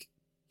unlike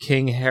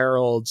King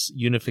Harold's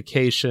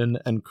unification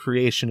and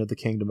creation of the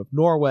Kingdom of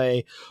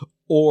Norway,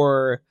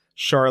 or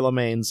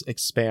Charlemagne's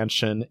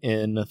expansion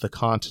in the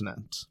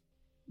continent.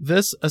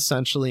 This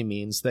essentially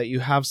means that you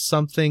have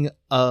something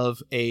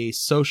of a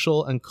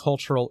social and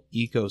cultural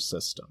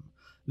ecosystem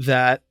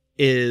that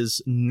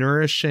is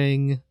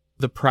nourishing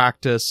the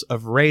practice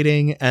of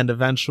raiding and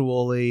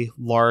eventually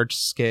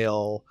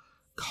large-scale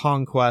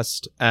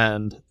conquest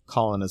and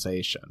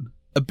colonization.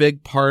 A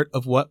big part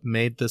of what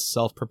made this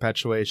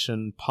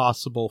self-perpetuation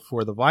possible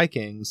for the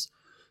Vikings,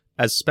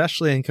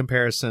 especially in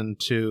comparison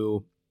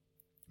to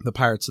the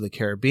Pirates of the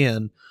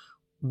Caribbean,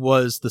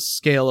 was the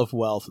scale of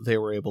wealth they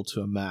were able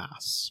to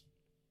amass.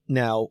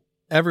 Now,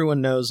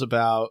 everyone knows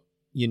about,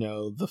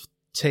 the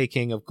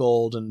taking of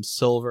gold and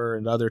silver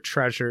and other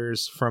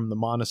treasures from the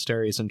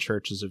monasteries and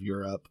churches of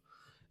Europe.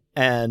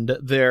 And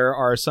there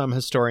are some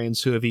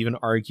historians who have even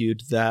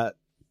argued that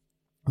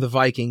the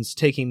Vikings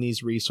taking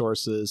these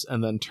resources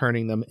and then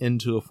turning them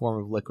into a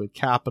form of liquid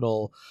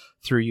capital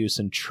through use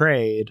in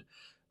trade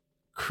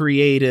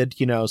created,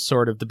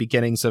 sort of the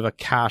beginnings of a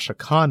cash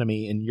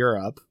economy in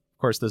Europe.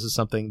 Of course, this is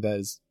something that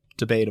is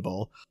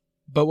debatable.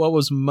 But what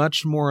was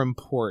much more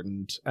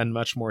important and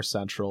much more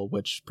central,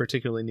 which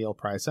particularly Neil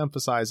Price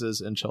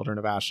emphasizes in Children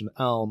of Ash and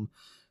Elm,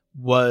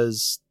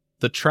 was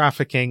the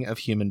trafficking of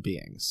human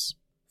beings.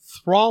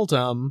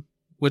 Thraldom,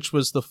 which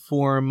was the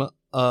form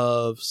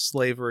of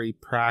slavery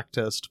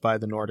practiced by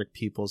the Nordic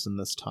peoples in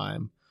this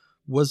time,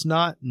 was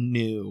not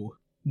new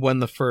when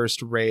the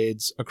first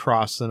raids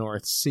across the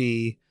North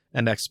Sea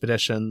and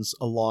expeditions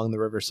along the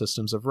river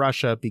systems of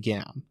Russia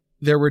began.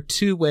 There were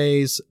two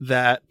ways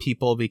that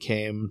people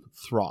became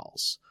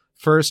thralls.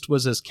 First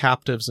was as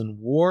captives in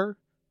war,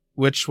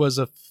 which was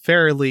a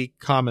fairly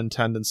common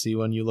tendency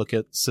when you look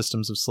at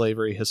systems of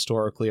slavery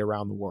historically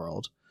around the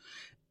world,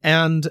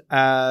 and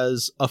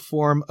as a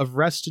form of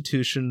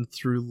restitution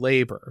through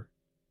labor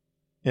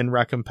in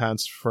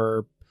recompense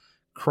for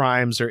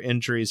crimes or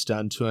injuries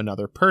done to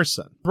another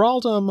person.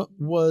 Thraldom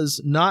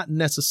was not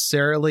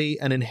necessarily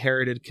an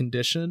inherited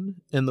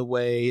condition in the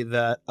way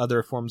that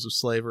other forms of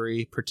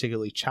slavery,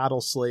 particularly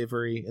chattel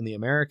slavery in the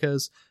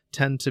Americas,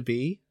 tend to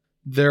be.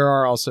 There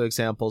are also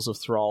examples of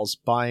thralls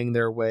buying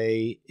their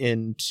way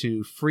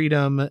into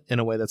freedom in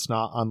a way that's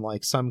not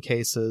unlike some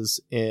cases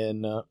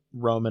in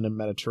Roman and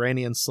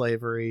Mediterranean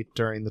slavery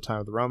during the time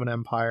of the Roman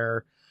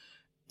Empire.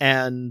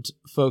 And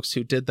folks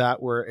who did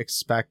that were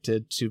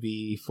expected to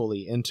be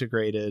fully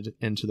integrated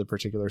into the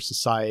particular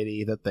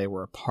society that they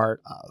were a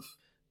part of.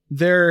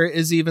 There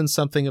is even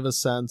something of a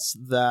sense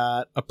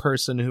that a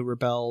person who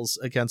rebels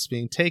against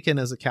being taken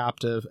as a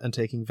captive and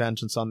taking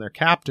vengeance on their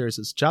captors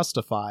is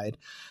justified,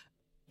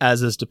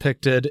 as is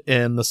depicted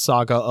in the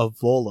Saga of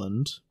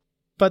Voland.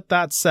 But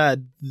that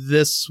said,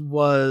 this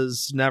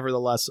was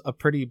nevertheless a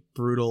pretty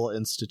brutal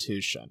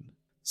institution.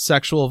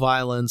 Sexual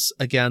violence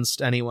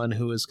against anyone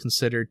who was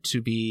considered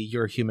to be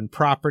your human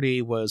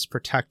property was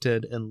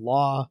protected in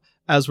law,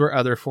 as were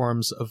other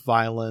forms of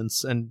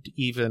violence, and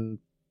even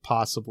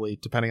possibly,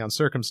 depending on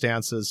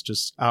circumstances,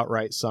 just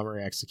outright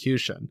summary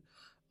execution.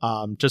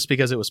 Just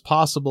because it was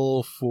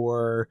possible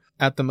for,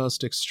 at the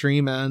most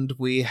extreme end,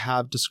 we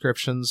have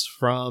descriptions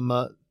from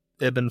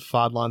Ibn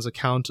Fadlan's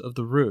account of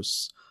the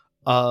Rus,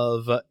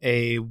 of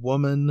a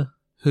woman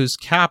whose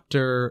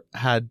captor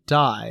had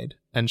died,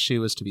 and she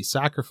was to be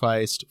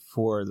sacrificed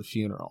for the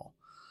funeral.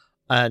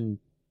 And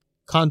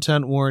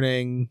content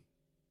warning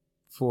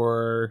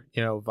for,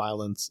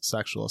 violence,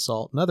 sexual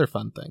assault, and other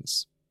fun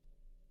things.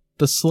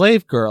 The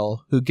slave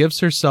girl who gives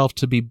herself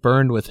to be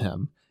burned with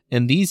him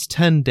in these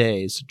 10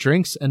 days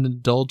drinks and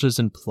indulges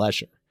in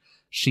pleasure.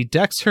 She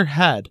decks her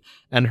head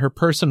and her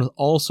person with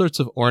all sorts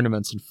of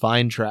ornaments and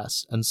fine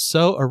dress, and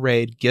so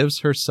arrayed gives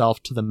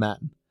herself to the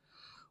men.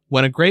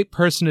 When a great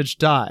personage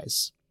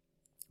dies,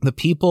 the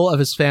people of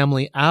his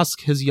family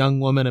ask his young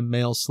woman and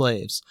male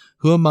slaves,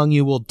 "Who among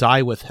you will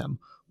die with him?"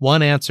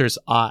 One answers,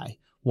 "I."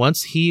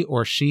 Once he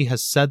or she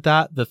has said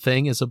that, the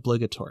thing is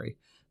obligatory.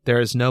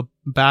 There is no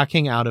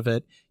backing out of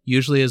it.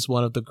 Usually is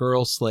one of the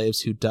girl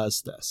slaves who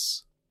does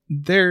this.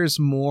 There's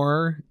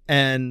more,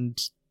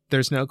 and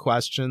there's no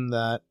question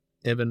that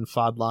Ibn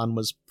Fadlan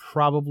was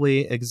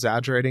probably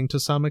exaggerating to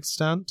some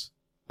extent,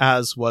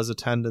 as was a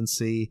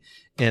tendency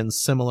in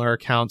similar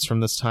accounts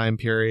from this time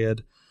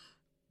period.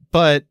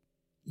 But,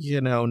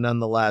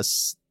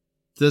 nonetheless,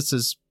 this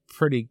is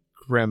pretty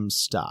grim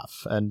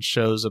stuff and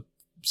shows a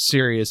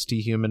serious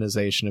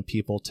dehumanization of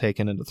people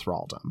taken into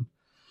thraldom.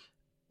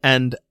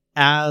 And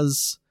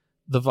as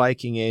the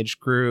Viking Age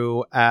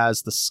grew,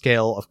 as the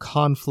scale of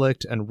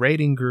conflict and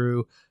raiding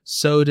grew,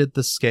 so did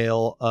the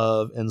scale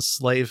of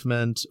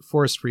enslavement,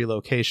 forced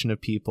relocation of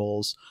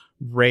peoples,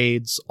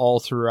 raids all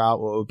throughout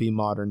what would be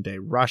modern-day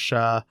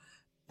Russia,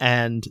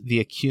 and the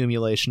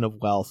accumulation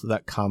of wealth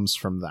that comes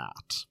from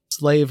that.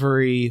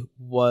 Slavery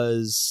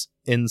was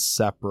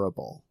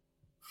inseparable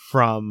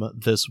from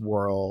this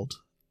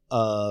world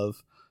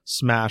of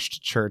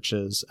smashed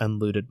churches and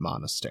looted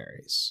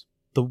monasteries.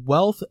 The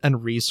wealth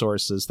and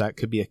resources that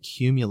could be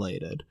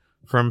accumulated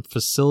from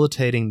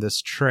facilitating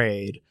this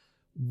trade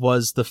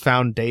was the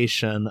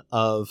foundation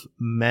of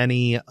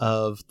many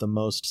of the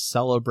most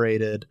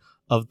celebrated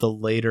of the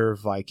later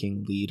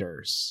Viking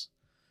leaders.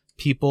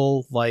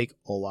 People like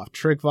Olaf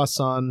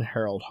Tryggvason,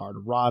 Harald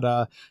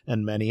Hardrada,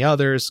 and many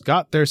others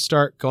got their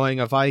start going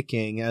a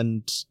Viking,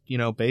 and,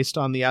 based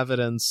on the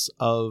evidence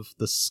of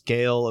the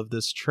scale of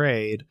this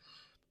trade,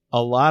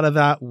 a lot of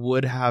that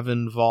would have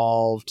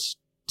involved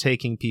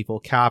taking people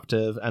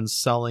captive and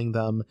selling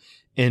them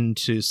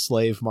into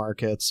slave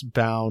markets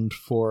bound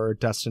for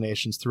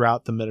destinations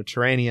throughout the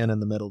Mediterranean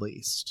and the Middle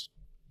East.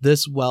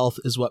 This wealth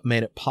is what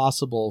made it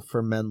possible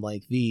for men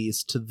like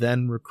these to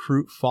then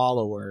recruit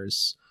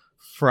followers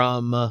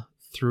from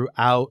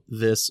throughout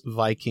this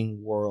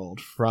Viking world,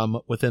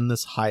 from within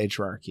this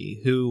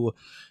hierarchy, who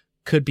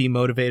could be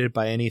motivated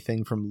by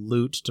anything from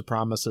loot to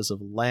promises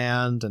of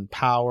land and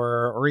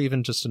power, or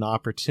even just an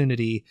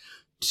opportunity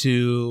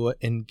to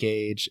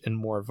engage in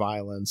more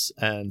violence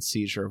and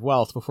seizure of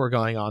wealth before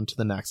going on to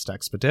the next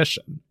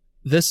expedition.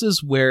 This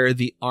is where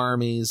the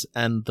armies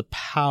and the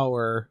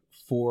power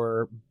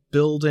for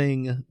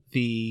building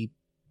the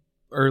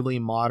early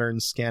modern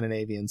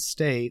Scandinavian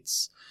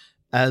states,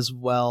 as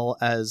well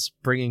as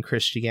bringing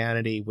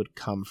Christianity, would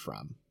come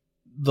from.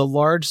 The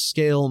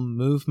large-scale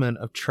movement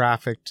of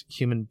trafficked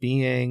human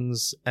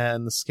beings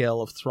and the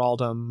scale of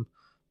thraldom,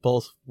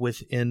 both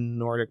within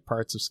Nordic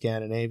parts of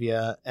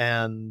Scandinavia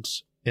and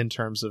in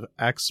terms of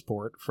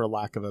export, for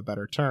lack of a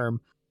better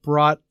term,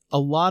 brought a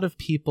lot of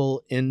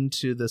people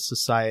into the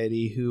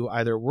society who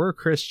either were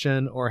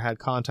Christian or had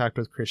contact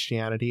with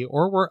Christianity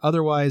or were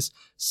otherwise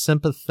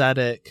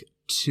sympathetic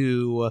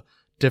to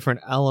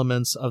different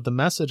elements of the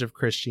message of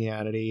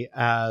Christianity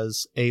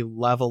as a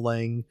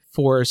leveling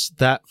force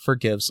that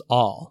forgives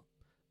all.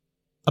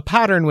 A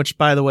pattern which,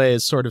 by the way,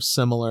 is sort of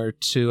similar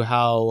to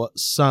how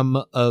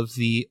some of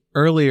the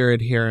earlier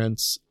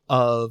adherents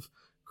of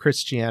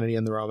Christianity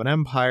in the Roman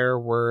Empire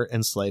were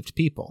enslaved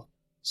people.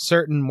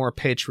 certain more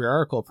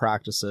patriarchal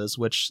practices,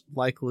 which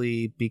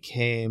likely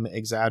became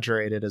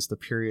exaggerated as the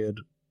period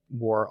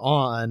wore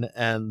on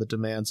and the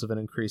demands of an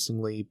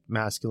increasingly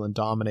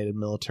masculine-dominated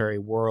military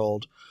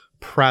world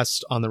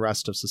pressed on the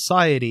rest of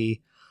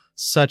society,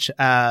 such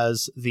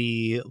as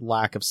the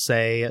lack of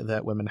say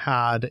that women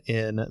had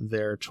in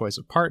their choice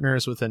of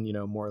partners within,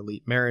 more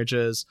elite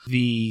marriages,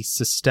 the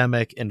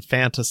systemic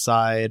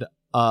infanticide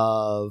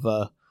of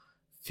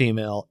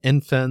female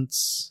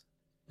infants,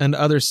 and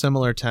other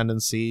similar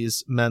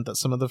tendencies meant that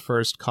some of the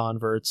first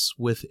converts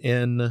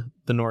within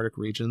the Nordic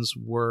regions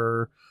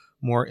were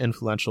more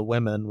influential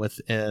women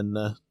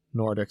within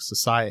Nordic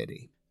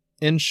society.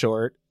 In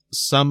short,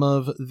 some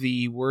of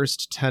the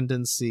worst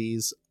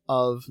tendencies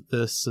of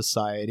this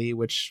society,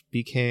 which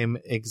became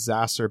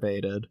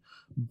exacerbated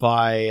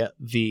by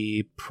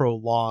the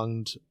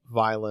prolonged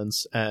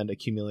violence and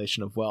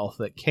accumulation of wealth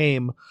that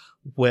came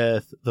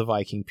with the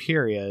Viking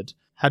period,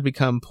 had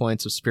become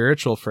points of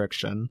spiritual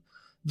friction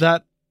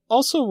that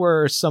also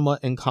were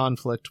somewhat in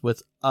conflict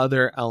with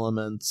other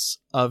elements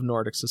of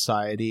Nordic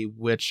society,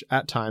 which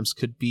at times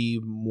could be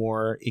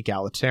more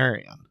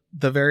egalitarian.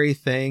 The very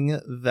thing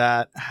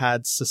that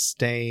had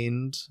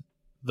sustained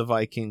the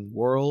Viking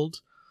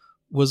world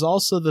was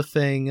also the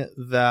thing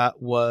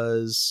that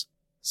was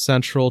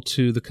central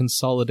to the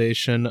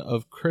consolidation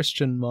of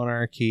Christian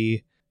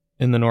monarchy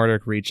in the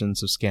Nordic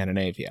regions of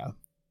Scandinavia.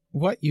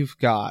 What you've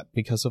got,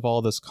 because of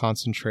all this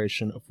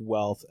concentration of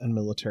wealth and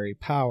military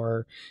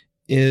power,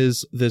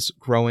 is this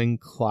growing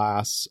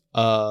class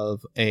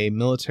of a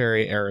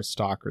military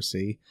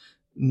aristocracy,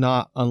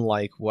 not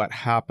unlike what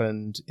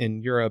happened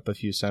in Europe a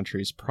few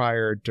centuries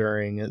prior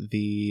during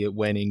the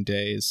waning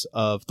days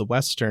of the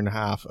western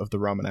half of the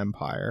Roman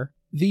Empire.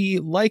 The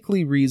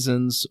likely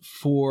reasons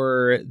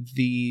for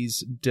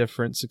these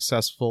different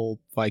successful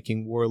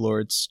Viking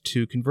warlords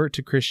to convert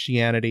to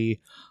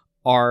Christianity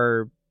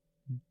are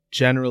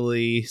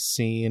generally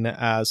seen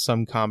as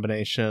some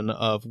combination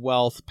of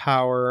wealth,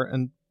 power,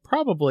 and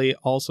probably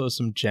also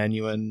some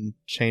genuine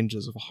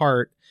changes of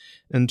heart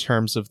in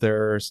terms of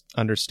their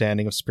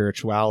understanding of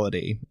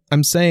spirituality.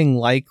 I'm saying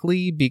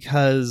likely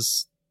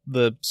because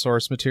the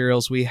source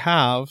materials we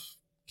have,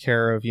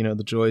 care of,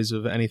 the joys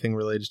of anything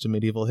related to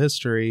medieval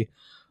history,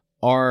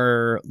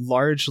 are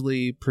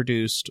largely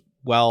produced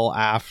well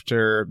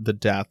after the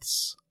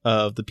deaths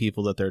of the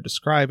people that they're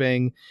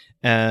describing.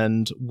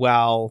 And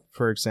while,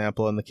 for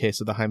example, in the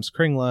case of the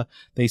Heimskringla,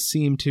 they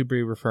seem to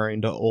be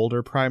referring to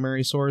older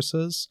primary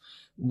sources,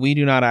 we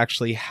do not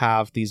actually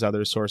have these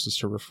other sources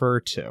to refer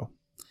to.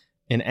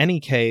 In any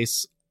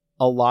case,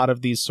 a lot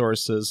of these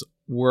sources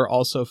were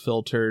also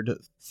filtered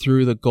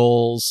through the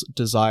goals,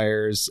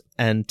 desires,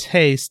 and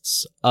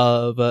tastes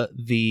of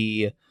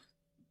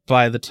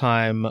by the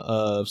time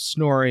of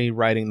Snorri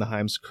writing the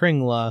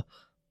Heimskringla,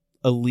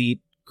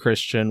 elite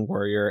Christian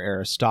warrior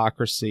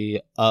aristocracy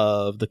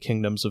of the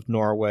kingdoms of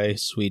Norway,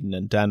 Sweden,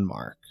 and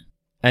Denmark.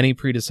 Any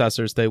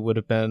predecessors they would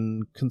have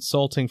been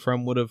consulting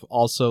from would have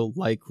also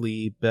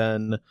likely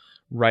been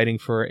writing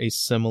for a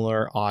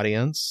similar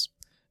audience.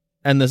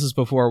 And this is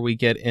before we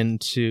get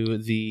into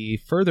the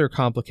further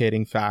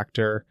complicating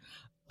factor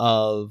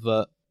of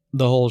the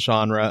whole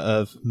genre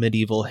of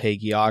medieval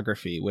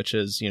hagiography, which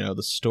is,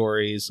 the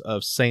stories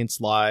of saints'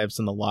 lives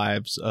and the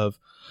lives of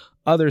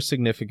other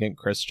significant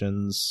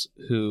Christians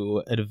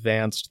who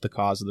advanced the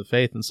cause of the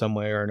faith in some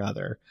way or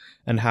another,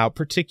 and how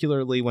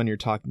particularly when you're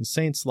talking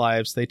saints'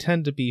 lives, they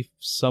tend to be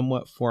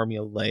somewhat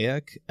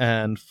formulaic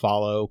and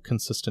follow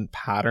consistent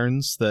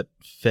patterns that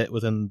fit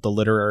within the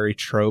literary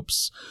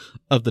tropes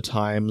of the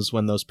times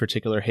when those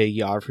particular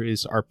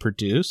hagiographies are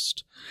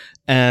produced,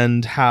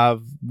 and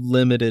have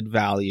limited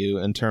value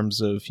in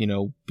terms of,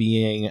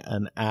 being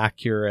an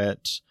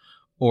accurate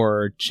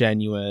or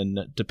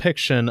genuine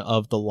depiction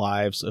of the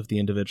lives of the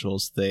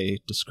individuals they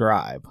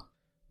describe.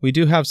 We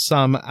do have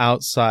some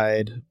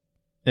outside,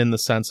 in the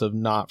sense of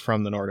not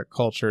from the Nordic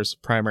culture's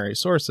primary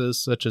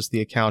sources, such as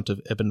the account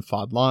of Ibn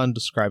Fadlan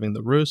describing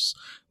the Rus,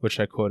 which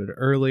I quoted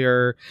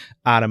earlier,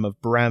 Adam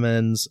of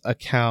Bremen's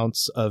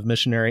accounts of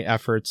missionary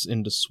efforts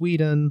into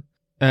Sweden,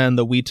 and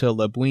the Vita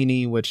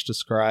Lebuini, which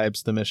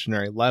describes the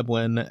missionary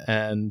Lebwin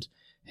and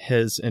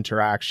his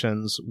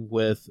interactions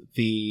with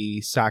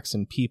the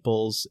Saxon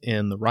peoples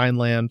in the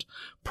Rhineland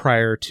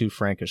prior to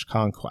Frankish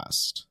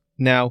conquest.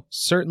 Now,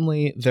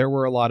 certainly there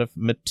were a lot of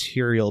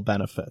material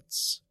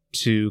benefits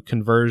to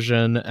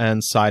conversion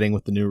and siding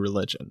with the new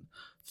religion.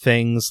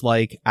 Things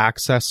like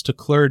access to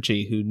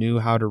clergy who knew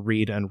how to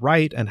read and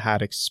write and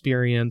had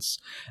experience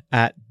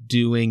at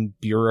doing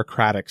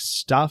bureaucratic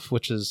stuff,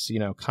 which is,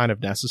 kind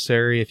of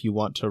necessary if you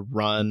want to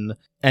run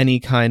any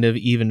kind of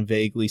even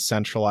vaguely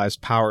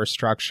centralized power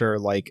structure,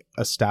 like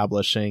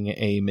establishing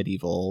a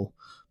medieval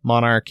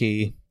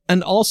monarchy.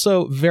 And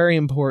also, very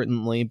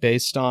importantly,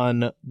 based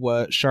on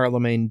what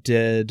Charlemagne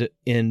did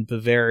in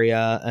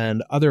Bavaria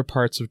and other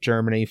parts of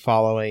Germany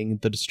following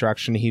the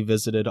destruction he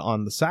visited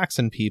on the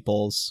Saxon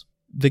peoples,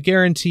 the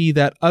guarantee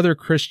that other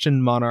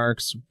Christian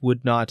monarchs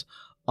would not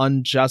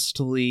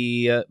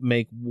unjustly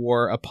make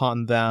war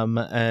upon them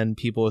and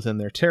people within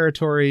their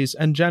territories,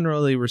 and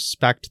generally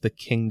respect the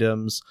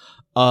kingdoms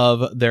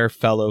of their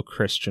fellow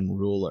Christian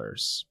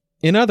rulers.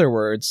 In other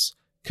words,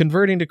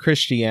 converting to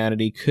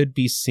Christianity could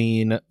be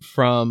seen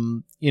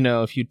from,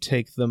 if you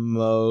take the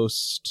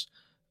most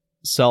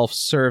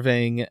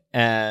self-serving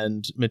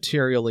and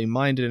materially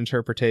minded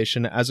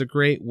interpretation, as a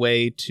great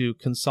way to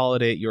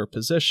consolidate your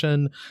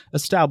position,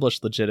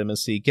 establish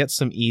legitimacy, get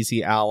some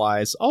easy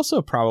allies,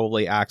 also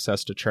probably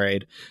access to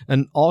trade,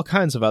 and all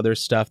kinds of other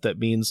stuff that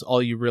means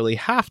all you really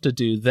have to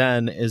do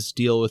then is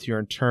deal with your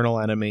internal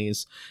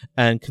enemies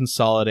and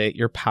consolidate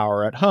your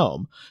power at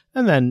home.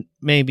 And then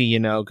maybe,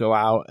 go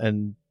out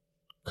and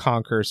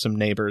conquer some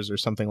neighbors or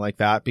something like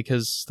that,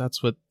 because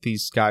that's what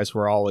these guys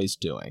were always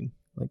doing.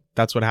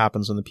 That's what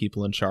happens when the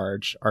people in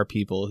charge are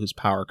people whose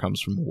power comes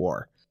from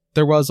war.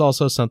 There was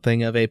also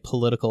something of a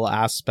political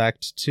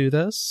aspect to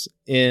this,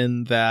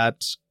 in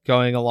that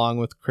going along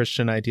with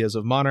Christian ideas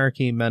of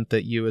monarchy meant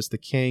that you as the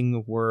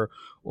king were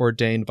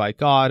ordained by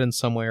God in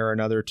some way or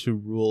another to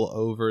rule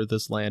over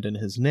this land in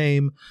his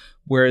name,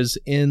 whereas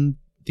in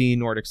the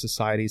Nordic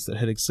societies that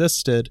had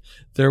existed,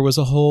 there was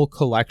a whole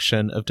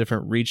collection of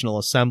different regional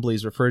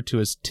assemblies referred to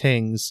as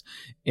tings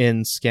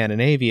in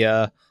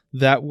Scandinavia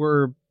that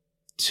were,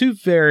 to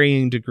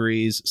varying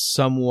degrees,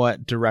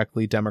 somewhat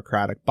directly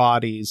democratic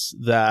bodies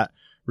that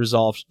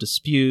resolved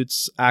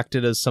disputes,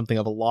 acted as something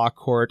of a law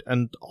court,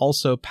 and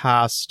also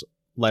passed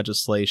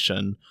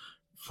legislation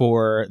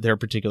for their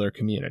particular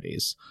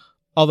communities.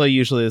 Although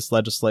usually this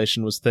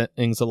legislation was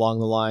things along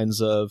the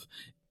lines of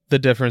the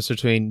difference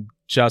between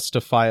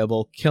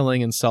justifiable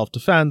killing in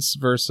self-defense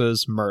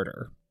versus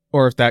murder,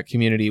 or if that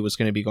community was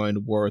going to be going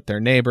to war with their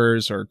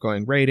neighbors or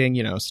going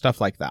raiding,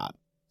 stuff like that.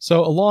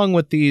 So along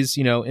with these,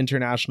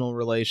 international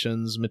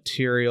relations,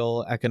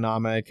 material,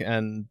 economic,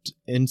 and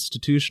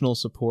institutional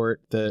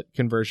support that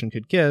conversion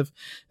could give,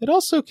 it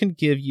also can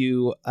give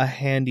you a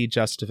handy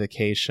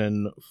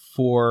justification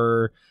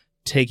for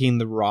taking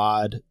the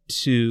rod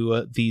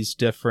to these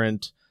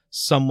different,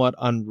 somewhat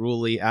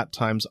unruly, at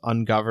times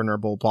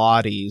ungovernable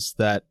bodies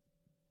that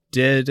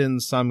did, in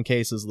some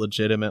cases,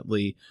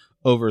 legitimately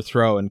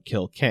overthrow and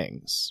kill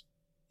kings.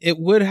 It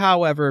would,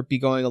 however, be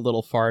going a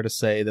little far to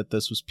say that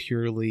this was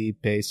purely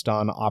based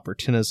on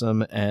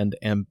opportunism and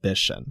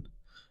ambition,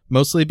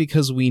 mostly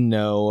because we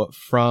know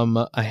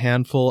from a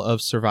handful of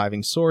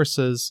surviving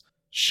sources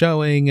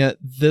showing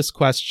this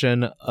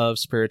question of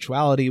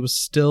spirituality was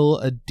still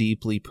a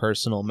deeply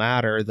personal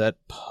matter that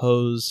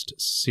posed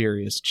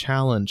serious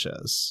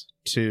challenges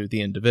to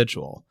the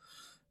individual.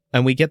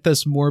 And we get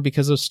this more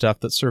because of stuff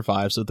that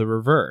survives of the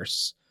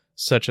reverse,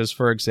 such as,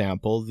 for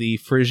example, the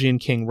Frisian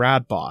king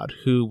Radbod,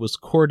 who was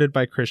courted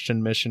by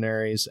Christian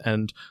missionaries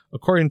and,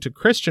 according to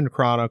Christian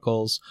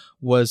chronicles,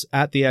 was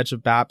at the edge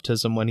of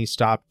baptism when he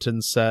stopped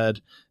and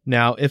said,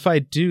 "Now, if I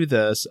do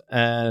this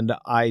and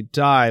I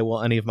die,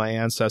 will any of my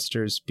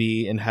ancestors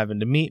be in heaven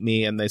to meet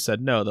me?" And they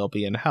said, no, they'll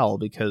be in hell,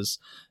 because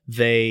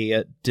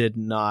they did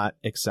not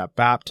accept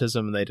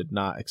baptism and they did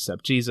not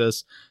accept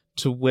Jesus.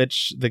 To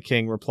which the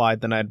king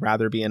replied, "Then I'd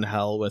rather be in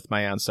hell with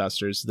my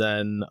ancestors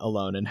than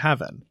alone in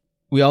heaven."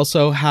 We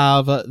also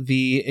have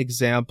the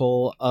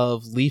example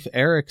of Leif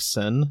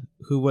Erikson,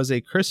 who was a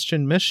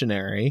Christian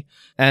missionary,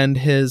 and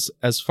his,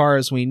 as far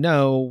as we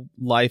know,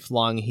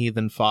 lifelong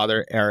heathen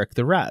father, Eric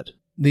the Red.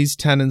 These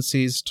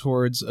tendencies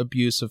towards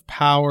abuse of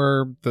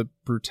power, the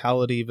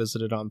brutality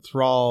visited on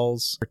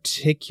thralls,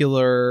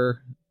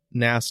 particular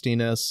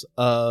nastiness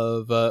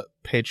of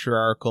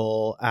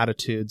patriarchal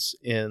attitudes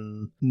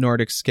in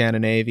Nordic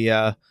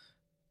Scandinavia,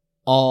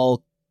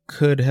 all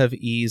could have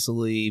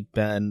easily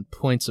been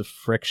points of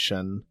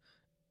friction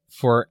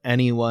for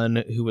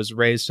anyone who was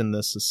raised in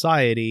this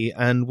society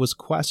and was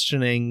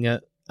questioning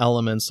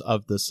elements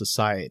of the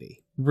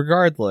society.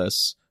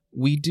 Regardless,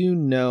 we do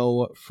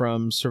know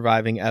from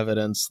surviving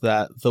evidence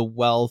that the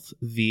wealth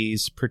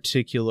these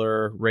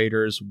particular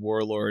raiders,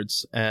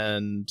 warlords,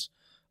 and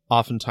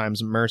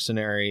oftentimes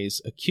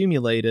mercenaries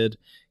accumulated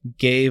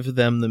gave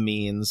them the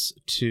means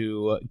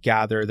to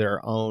gather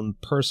their own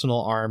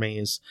personal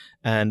armies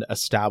and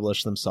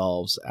establish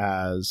themselves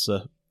as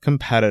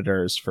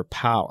competitors for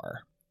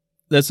power.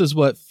 This is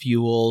what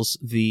fuels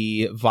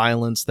the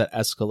violence that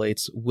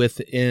escalates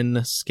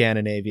within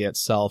Scandinavia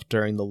itself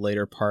during the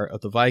later part of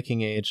the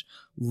Viking Age,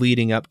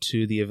 leading up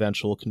to the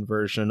eventual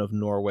conversion of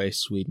Norway,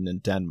 Sweden,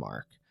 and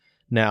Denmark.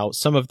 Now,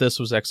 some of this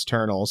was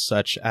external,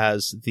 such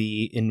as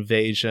the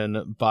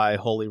invasion by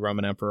Holy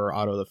Roman Emperor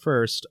Otto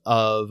I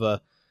of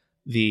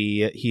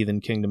the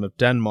heathen kingdom of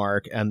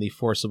Denmark and the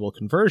forcible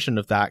conversion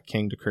of that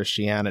king to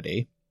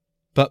Christianity.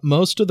 But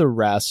most of the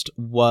rest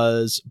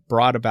was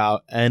brought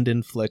about and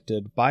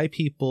inflicted by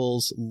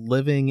peoples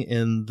living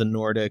in the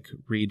Nordic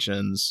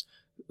regions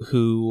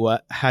who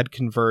had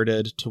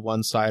converted to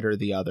one side or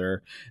the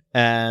other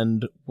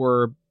and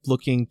were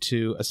looking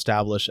to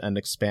establish and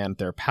expand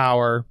their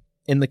power.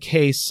 In the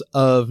case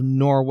of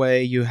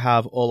Norway, you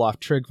have Olaf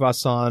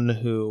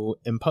Tryggvason, who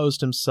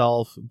imposed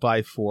himself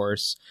by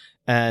force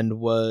and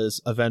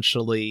was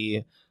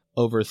eventually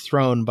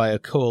overthrown by a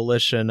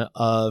coalition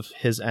of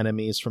his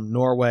enemies from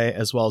Norway,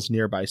 as well as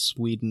nearby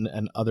Sweden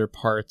and other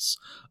parts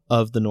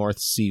of the North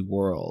Sea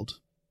world.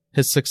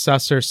 His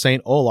successor,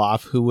 Saint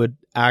Olaf, who would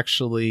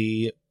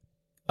actually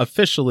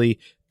officially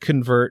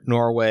convert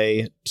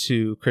Norway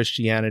to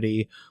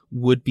Christianity,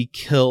 would be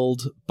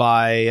killed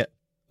by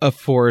a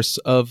force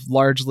of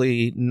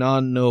largely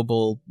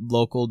non-noble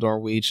local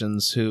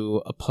Norwegians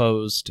who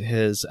opposed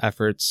his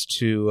efforts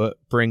to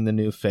bring the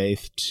new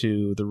faith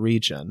to the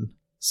region.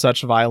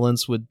 Such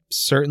violence would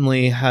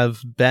certainly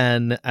have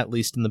been, at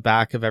least in the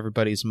back of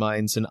everybody's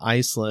minds, in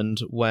Iceland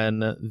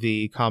when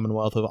the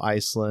Commonwealth of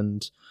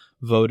Iceland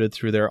voted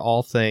through their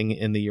Althing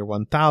in the year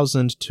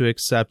 1000 to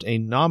accept a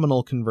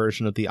nominal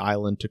conversion of the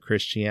island to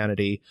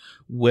Christianity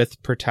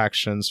with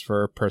protections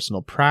for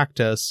personal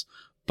practice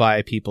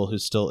by people who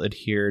still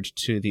adhered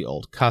to the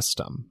old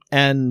custom.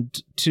 And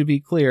to be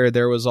clear,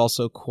 there was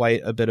also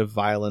quite a bit of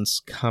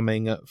violence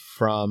coming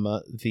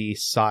from the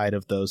side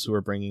of those who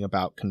were bringing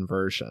about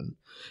conversion,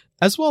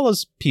 as well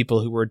as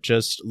people who were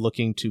just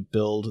looking to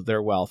build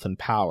their wealth and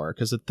power,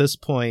 because at this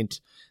point,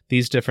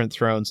 these different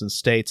thrones and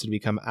states had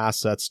become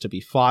assets to be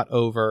fought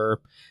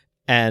over,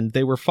 and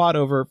they were fought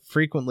over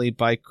frequently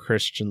by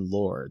Christian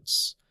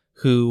lords,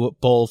 who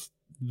both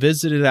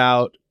visited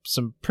out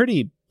some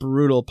pretty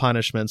brutal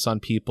punishments on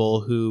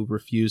people who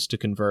refused to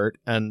convert.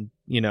 And,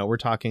 we're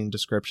talking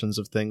descriptions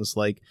of things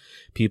like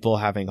people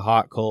having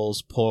hot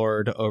coals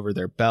poured over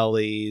their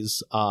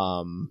bellies,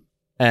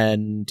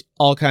 and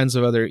all kinds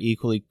of other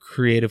equally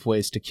creative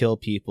ways to kill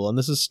people. And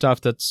this is stuff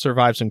that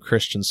survives in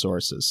Christian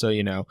sources. So,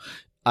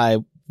 I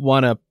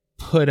want to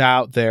put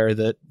out there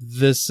that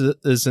this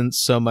isn't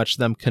so much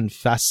them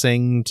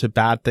confessing to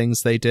bad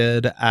things they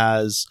did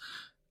as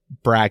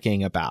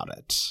bragging about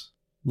it.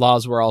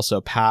 Laws were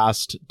also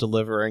passed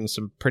delivering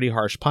some pretty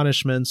harsh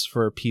punishments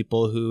for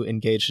people who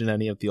engaged in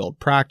any of the old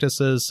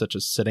practices, such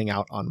as sitting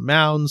out on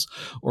mounds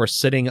or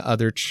sitting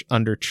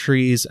under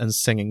trees and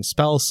singing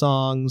spell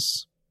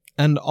songs,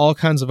 and all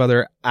kinds of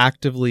other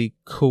actively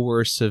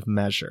coercive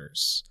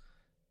measures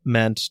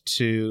meant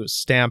to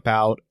stamp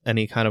out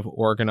any kind of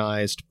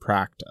organized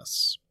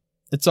practice.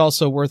 It's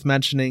also worth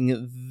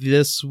mentioning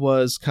this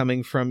was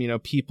coming from,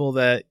 people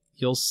that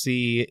you'll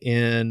see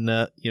in,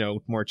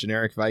 more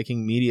generic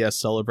Viking media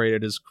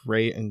celebrated as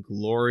great and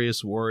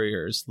glorious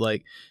warriors,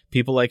 like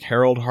people like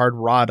Harald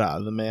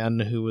Hardrada, the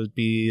man who would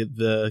be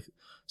the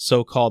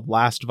so-called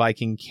last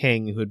Viking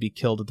king who would be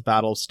killed at the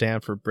Battle of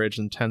Stamford Bridge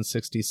in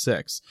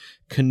 1066.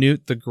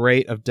 Canute the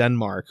Great of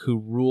Denmark, who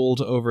ruled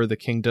over the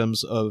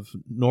kingdoms of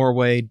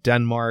Norway,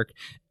 Denmark,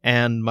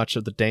 and much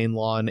of the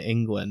Danelaw in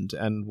England,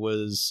 and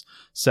was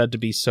said to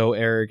be so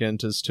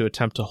arrogant as to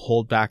attempt to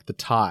hold back the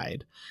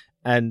tide.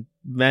 And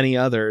many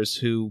others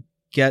who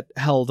get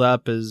held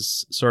up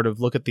as sort of,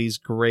 look at these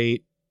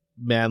great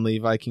manly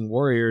Viking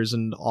warriors,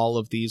 and all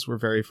of these were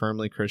very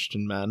firmly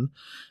Christian men.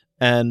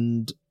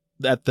 And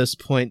at this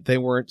point, they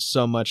weren't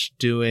so much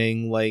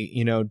doing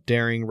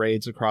daring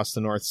raids across the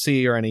North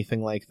Sea or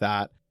anything like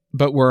that,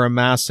 but were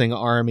amassing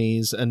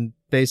armies and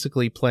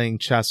basically playing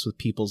chess with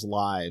people's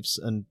lives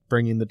and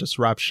bringing the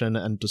disruption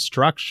and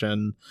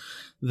destruction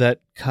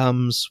that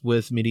comes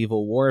with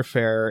medieval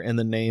warfare in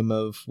the name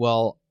of,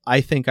 well, I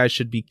think I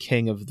should be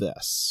king of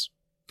this.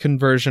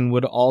 Conversion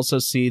would also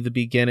see the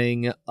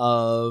beginning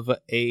of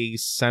a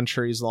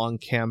centuries-long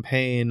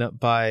campaign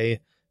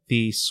by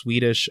the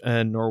Swedish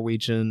and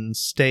Norwegian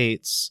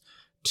states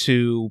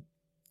to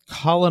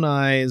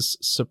colonize,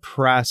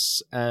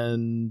 suppress,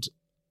 and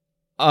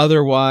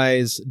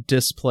otherwise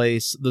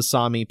displace the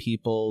Sami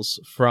peoples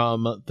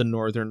from the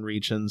northern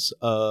regions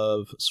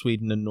of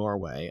Sweden and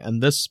Norway.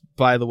 And this,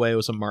 by the way,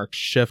 was a marked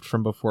shift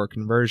from before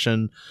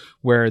conversion,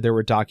 where there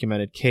were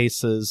documented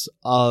cases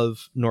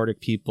of Nordic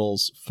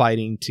peoples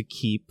fighting to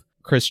keep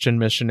Christian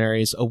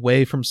missionaries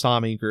away from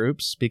Sami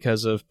groups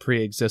because of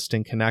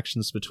pre-existing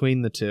connections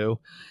between the two,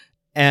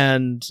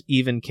 and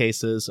even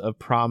cases of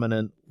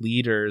prominent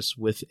leaders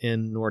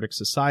within Nordic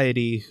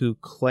society who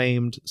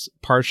claimed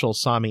partial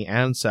Sami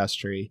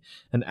ancestry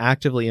and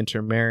actively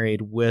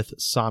intermarried with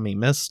Sami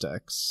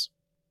mystics.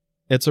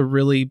 It's a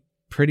really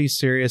pretty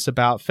serious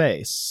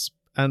about-face,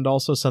 and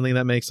also something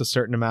that makes a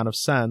certain amount of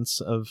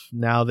sense of,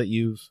 now that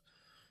you've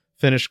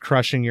finished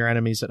crushing your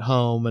enemies at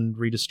home and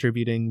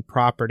redistributing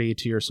property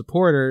to your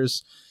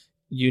supporters,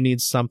 you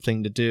need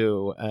something to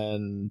do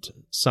and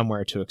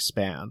somewhere to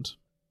expand.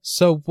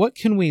 So what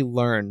can we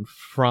learn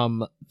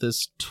from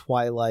this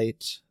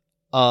twilight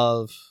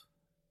of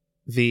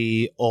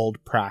the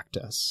old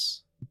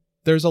practice?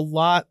 There's a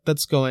lot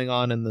that's going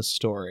on in this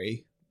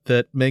story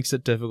that makes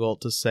it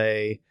difficult to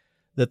say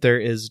that there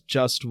is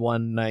just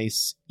one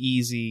nice,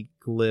 easy,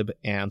 glib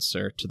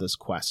answer to this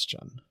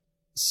question.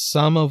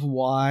 Some of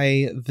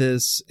why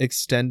this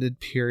extended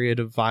period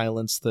of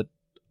violence that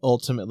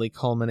ultimately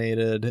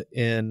culminated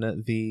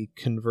in the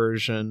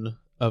conversion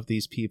of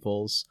these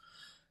peoples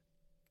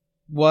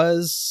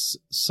was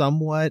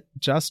somewhat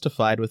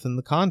justified within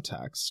the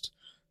context.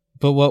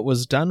 But what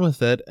was done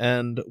with it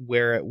and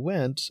where it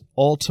went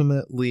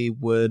ultimately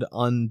would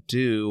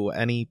undo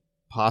any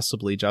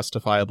possibly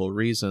justifiable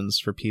reasons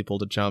for people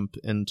to jump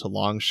into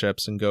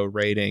longships and go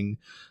raiding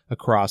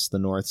across the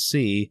North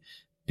Sea,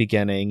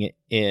 beginning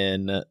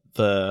in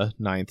the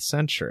 9th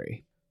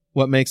century.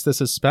 What makes this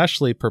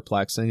especially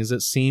perplexing is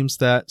it seems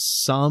that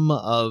some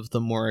of the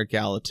more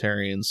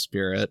egalitarian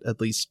spirit, at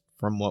least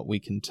from what we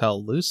can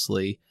tell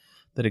loosely,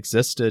 that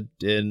existed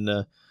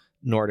in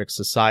Nordic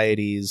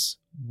societies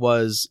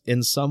was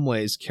in some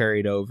ways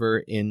carried over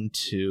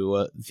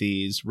into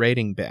these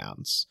raiding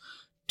bands.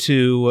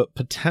 Two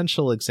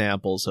potential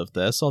examples of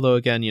this, although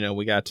again,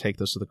 we got to take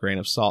this with a grain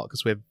of salt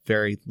because we have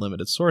very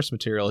limited source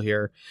material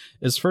here,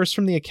 is first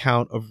from the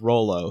account of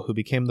Rollo, who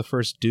became the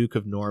first Duke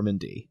of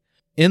Normandy.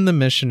 In the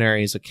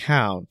missionary's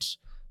account,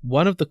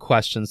 one of the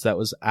questions that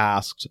was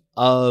asked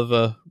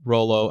of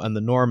Rollo and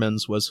the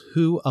Normans was,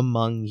 who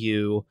among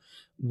you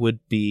would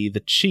be the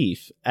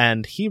chief?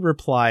 And he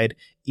replied,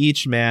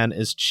 each man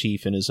is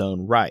chief in his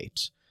own right.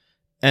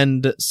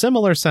 And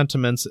similar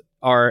sentiments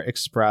are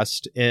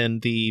expressed in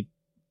the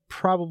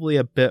probably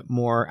a bit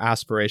more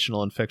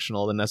aspirational and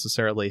fictional than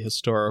necessarily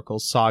historical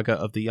saga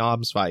of the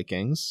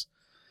Vikings,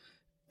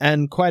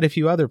 and quite a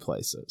few other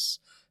places.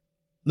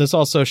 This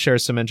also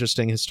shares some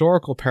interesting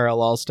historical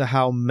parallels to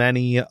how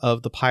many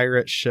of the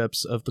pirate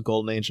ships of the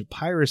Golden Age of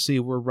piracy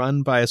were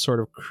run by a sort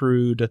of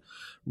crude,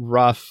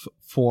 rough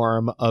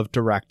form of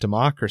direct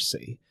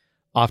democracy,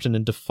 often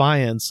in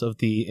defiance of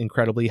the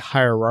incredibly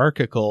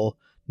hierarchical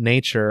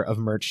nature of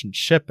merchant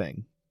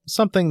shipping.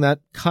 Something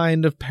that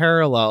kind of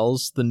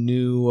parallels the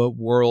new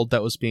world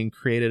that was being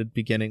created,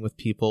 beginning with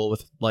people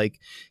with like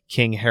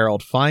King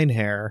Harald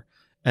Finehair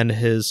and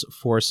his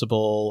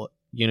forcible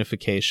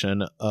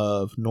unification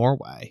of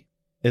Norway.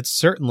 It's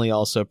certainly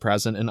also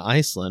present in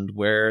Iceland,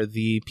 where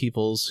the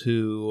peoples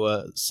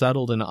who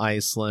settled in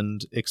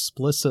Iceland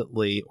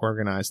explicitly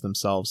organized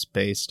themselves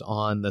based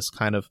on this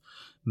kind of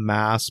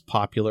mass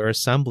popular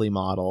assembly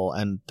model,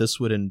 and this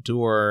would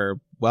endure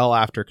well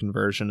after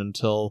conversion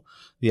until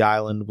the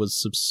island was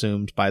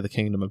subsumed by the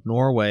Kingdom of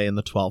Norway in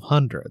the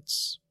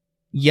 1200s.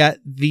 Yet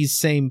these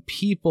same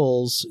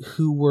peoples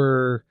who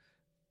were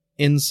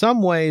in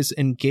some ways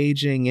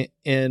engaging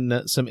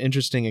in some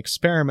interesting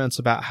experiments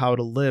about how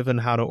to live and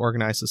how to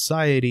organize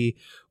society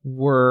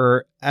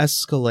were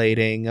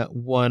escalating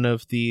one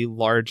of the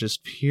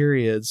largest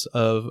periods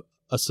of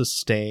a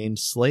sustained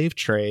slave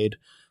trade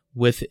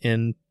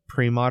within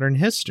pre-modern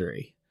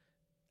history.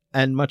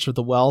 And much of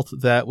the wealth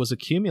that was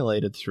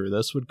accumulated through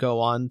this would go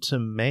on to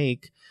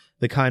make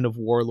the kind of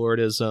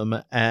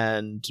warlordism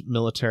and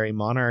military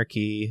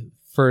monarchy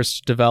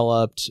first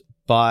developed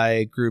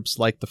by groups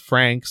like the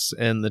Franks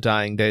in the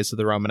dying days of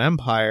the Roman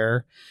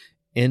Empire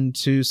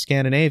into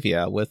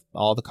Scandinavia, with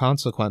all the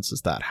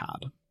consequences that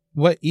had.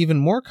 What even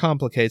more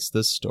complicates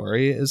this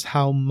story is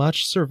how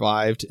much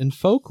survived in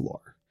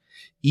folklore.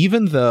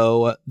 Even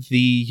though the,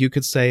 you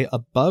could say,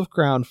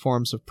 above-ground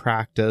forms of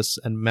practice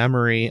and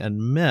memory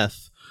and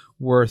myth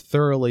were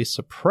thoroughly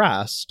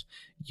suppressed,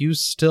 you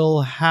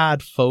still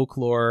had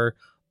folklore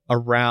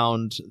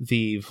around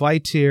the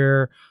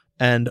Vitir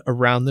and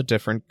around the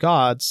different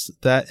gods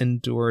that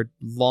endured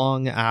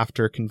long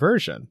after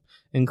conversion,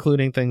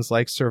 including things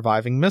like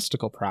surviving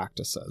mystical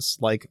practices,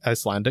 like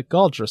Icelandic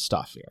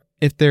Galdrastafir.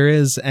 If there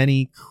is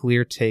any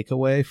clear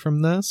takeaway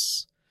from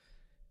this,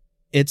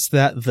 it's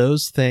that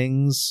those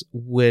things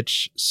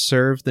which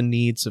serve the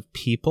needs of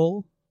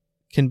people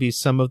can be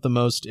some of the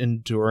most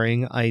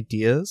enduring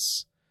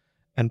ideas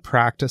and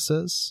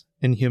practices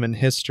in human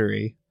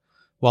history,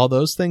 while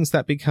those things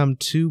that become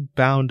too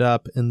bound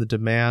up in the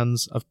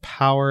demands of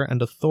power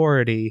and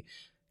authority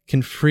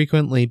can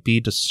frequently be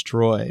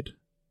destroyed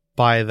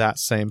by that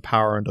same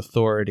power and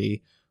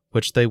authority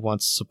which they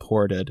once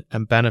supported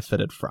and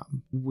benefited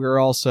from. We're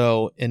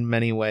also, in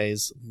many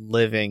ways,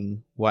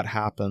 living what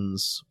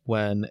happens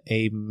when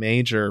a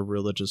major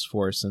religious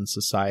force in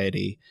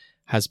society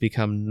has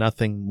become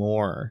nothing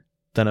more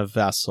than a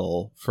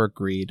vessel for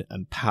greed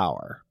and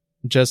power.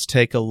 Just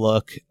take a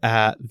look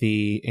at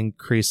the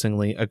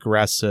increasingly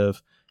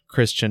aggressive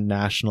Christian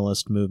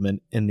nationalist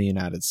movement in the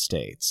United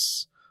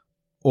States,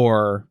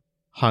 or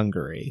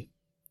Hungary,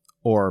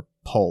 or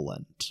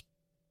Poland.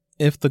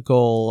 If the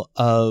goal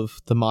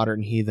of the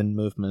modern heathen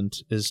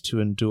movement is to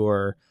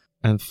endure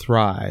and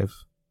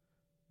thrive,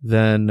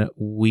 then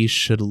we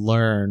should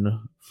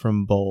learn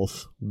from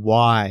both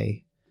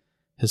why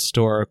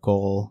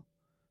historical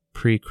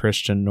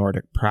pre-Christian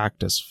Nordic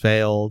practice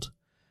failed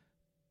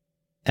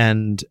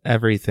and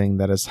everything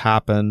that has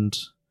happened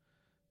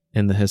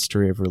in the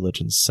history of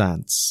religion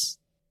since.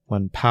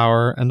 When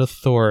power and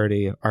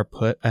authority are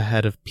put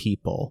ahead of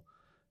people,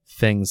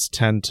 things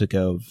tend to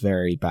go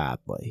very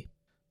badly.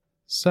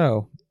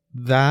 So,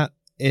 that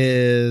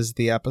is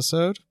the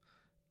episode,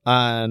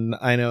 and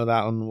I know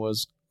that one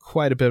was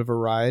quite a bit of a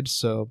ride,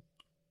 so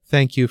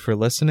thank you for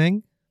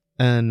listening,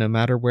 and no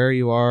matter where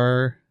you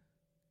are,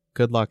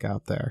 good luck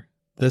out there.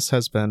 This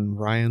has been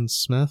Ryan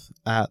Smith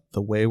at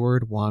The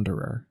Wayward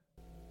Wanderer.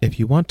 If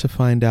you want to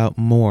find out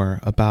more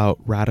about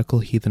radical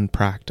heathen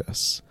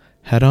practice,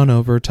 head on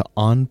over to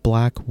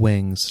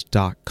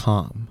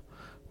onblackwings.com,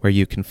 where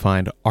you can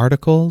find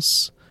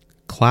articles,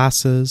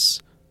 classes,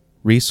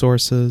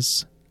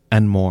 resources,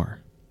 and more.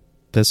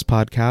 This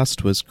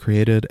podcast was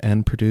created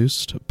and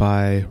produced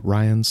by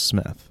Ryan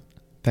Smith.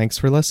 Thanks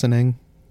for listening.